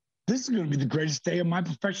this is going to be the greatest day of my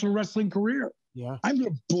professional wrestling career. Yeah. I'm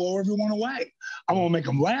going to blow everyone away. I'm going to make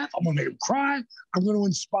them laugh. I'm going to make them cry. I'm going to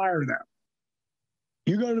inspire them.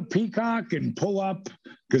 You go to Peacock and pull up,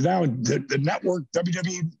 because now the network,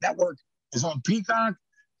 WWE Network, is on Peacock,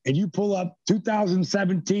 and you pull up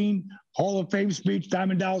 2017 Hall of Fame speech,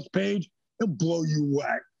 Diamond Dallas Page, it'll blow you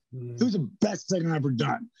away. Mm. It was the best thing I've ever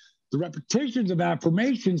done. The repetitions of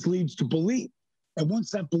affirmations leads to belief. And once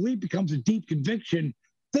that belief becomes a deep conviction,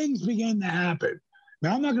 things begin to happen.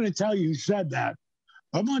 Now, I'm not going to tell you who said that.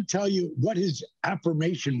 I'm going to tell you what his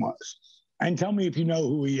affirmation was, and tell me if you know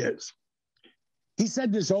who he is. He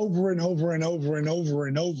said this over and over and over and over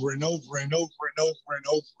and over and over and over and over and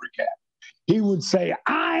over again. He would say,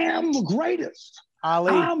 I am the greatest.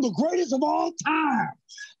 Ali. I'm the greatest of all time.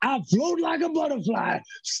 I float like a butterfly,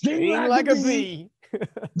 sting like a bee.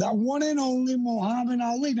 The one and only Muhammad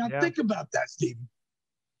Ali. Now think about that, Stephen.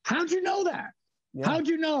 How'd you know that? Yeah. How'd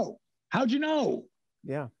you know? How'd you know?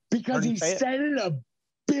 Yeah. Because he said it 1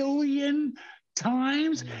 billion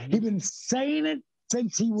times. Mm-hmm. He's been saying it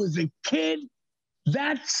since he was a kid.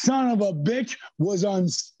 That son of a bitch was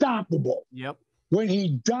unstoppable. Yep. When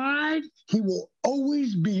he died, he will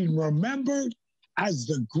always be remembered as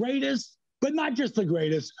the greatest, but not just the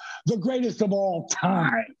greatest of all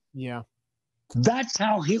time. Yeah. That's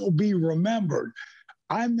how he'll be remembered.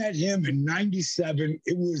 I met him in 97.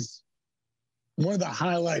 It was one of the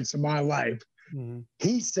highlights of my life. Mm-hmm.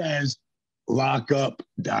 He says, lock up,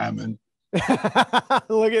 Diamond.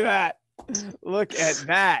 Look at that. Look at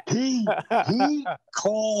that. He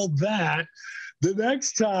called that. The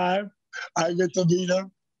next time I get to meet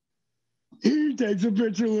him, he takes a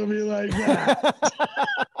picture with me like that.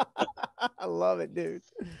 I love it, dude.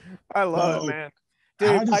 I love it, man. Dude,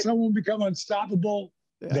 how does someone become unstoppable?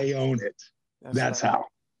 Yeah. They own it. That's right. How.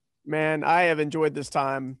 Man, I have enjoyed this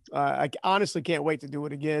time. I honestly can't wait to do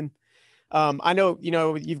it again. I know,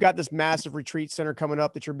 you've got this massive retreat center coming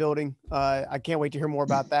up that you're building. I can't wait to hear more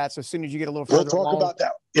about that. So as soon as you get a little further along, about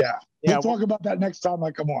that. Yeah. We'll talk about that next time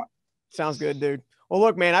I come on. Sounds good, dude. Well,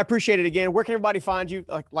 look, man, I appreciate it again. Where can everybody find you?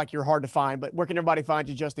 Like you're hard to find, but where can everybody find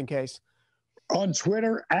you just in case? On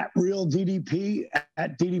Twitter, @RealDDP,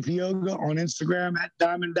 @DDP Yoga. On Instagram,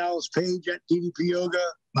 @Diamond Dallas Page, @DDP Yoga.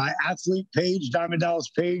 My athlete page, Diamond Dallas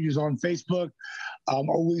Page, is on Facebook. I'm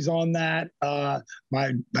always on that.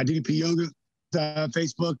 My DDP Yoga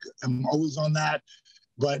Facebook, I'm always on that.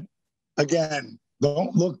 But again,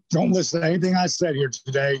 don't listen to anything I said here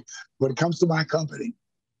today. When it comes to my company,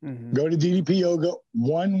 go to DDP Yoga,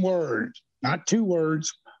 one word, not 2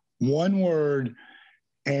 words, one word,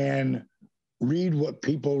 and read what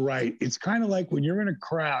people write. It's kind of like when you're in a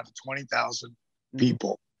crowd of 20,000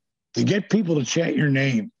 people, to get people to chant your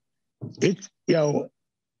name, it's,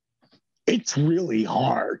 it's really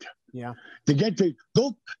hard. Yeah. To get to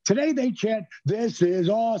go today, they chant, "This is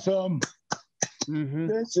awesome."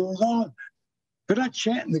 This is awesome. They're not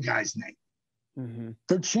chanting the guy's name.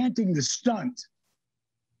 They're chanting the stunt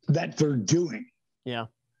that they're doing. Yeah.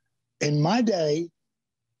 In my day,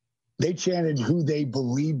 they chanted who they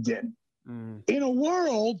believed in. In a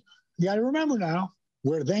world, you got to remember now,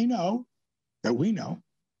 where they know that we know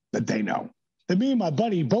that they know that me and my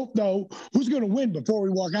buddy both know who's going to win before we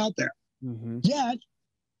walk out there. Yet,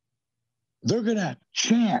 they're going to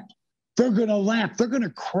chant. They're going to laugh. They're going to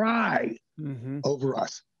cry over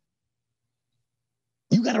us.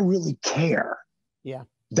 You got to really care. Yeah.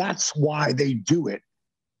 That's why they do it.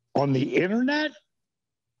 On the internet,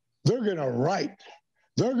 they're going to write.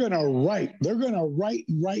 They're going to write. They're going to write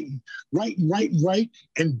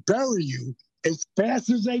and bury you as fast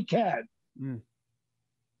as they can.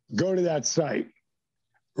 Go to that site.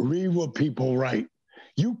 Read what people write.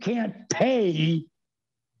 You can't pay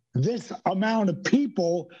this amount of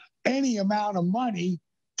people any amount of money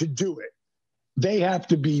to do it. They have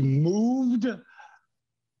to be moved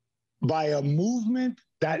by a movement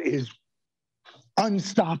that is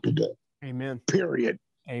unstoppable. Amen. Period.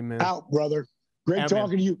 Amen. Out, brother. Great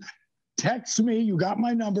talking to you. Text me. You got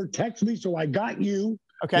my number. Text me so I got you.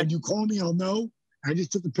 Okay. When you call me, I'll know. I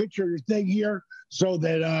just took a picture of your thing here so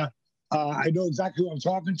that I know exactly who I'm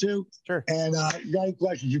talking to. Sure. And you got any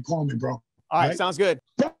questions, you call me, bro. All right. Sounds good.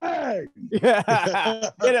 Bang! Yeah.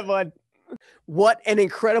 Get it, bud. What an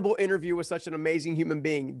incredible interview with such an amazing human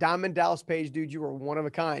being. Diamond Dallas Page, dude, you are one of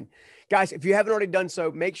a kind. Guys, if you haven't already done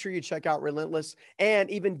so, make sure you check out Relentless and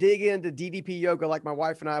even dig into DDP Yoga like my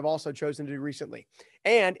wife and I have also chosen to do recently.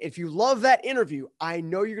 And if you love that interview, I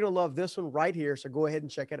know you're going to love this one right here. So go ahead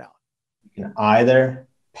and check it out. You can either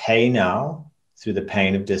pay now through the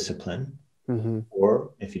pain of discipline,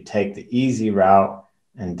 or if you take the easy route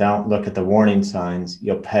and don't look at the warning signs,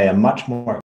 you'll pay a much more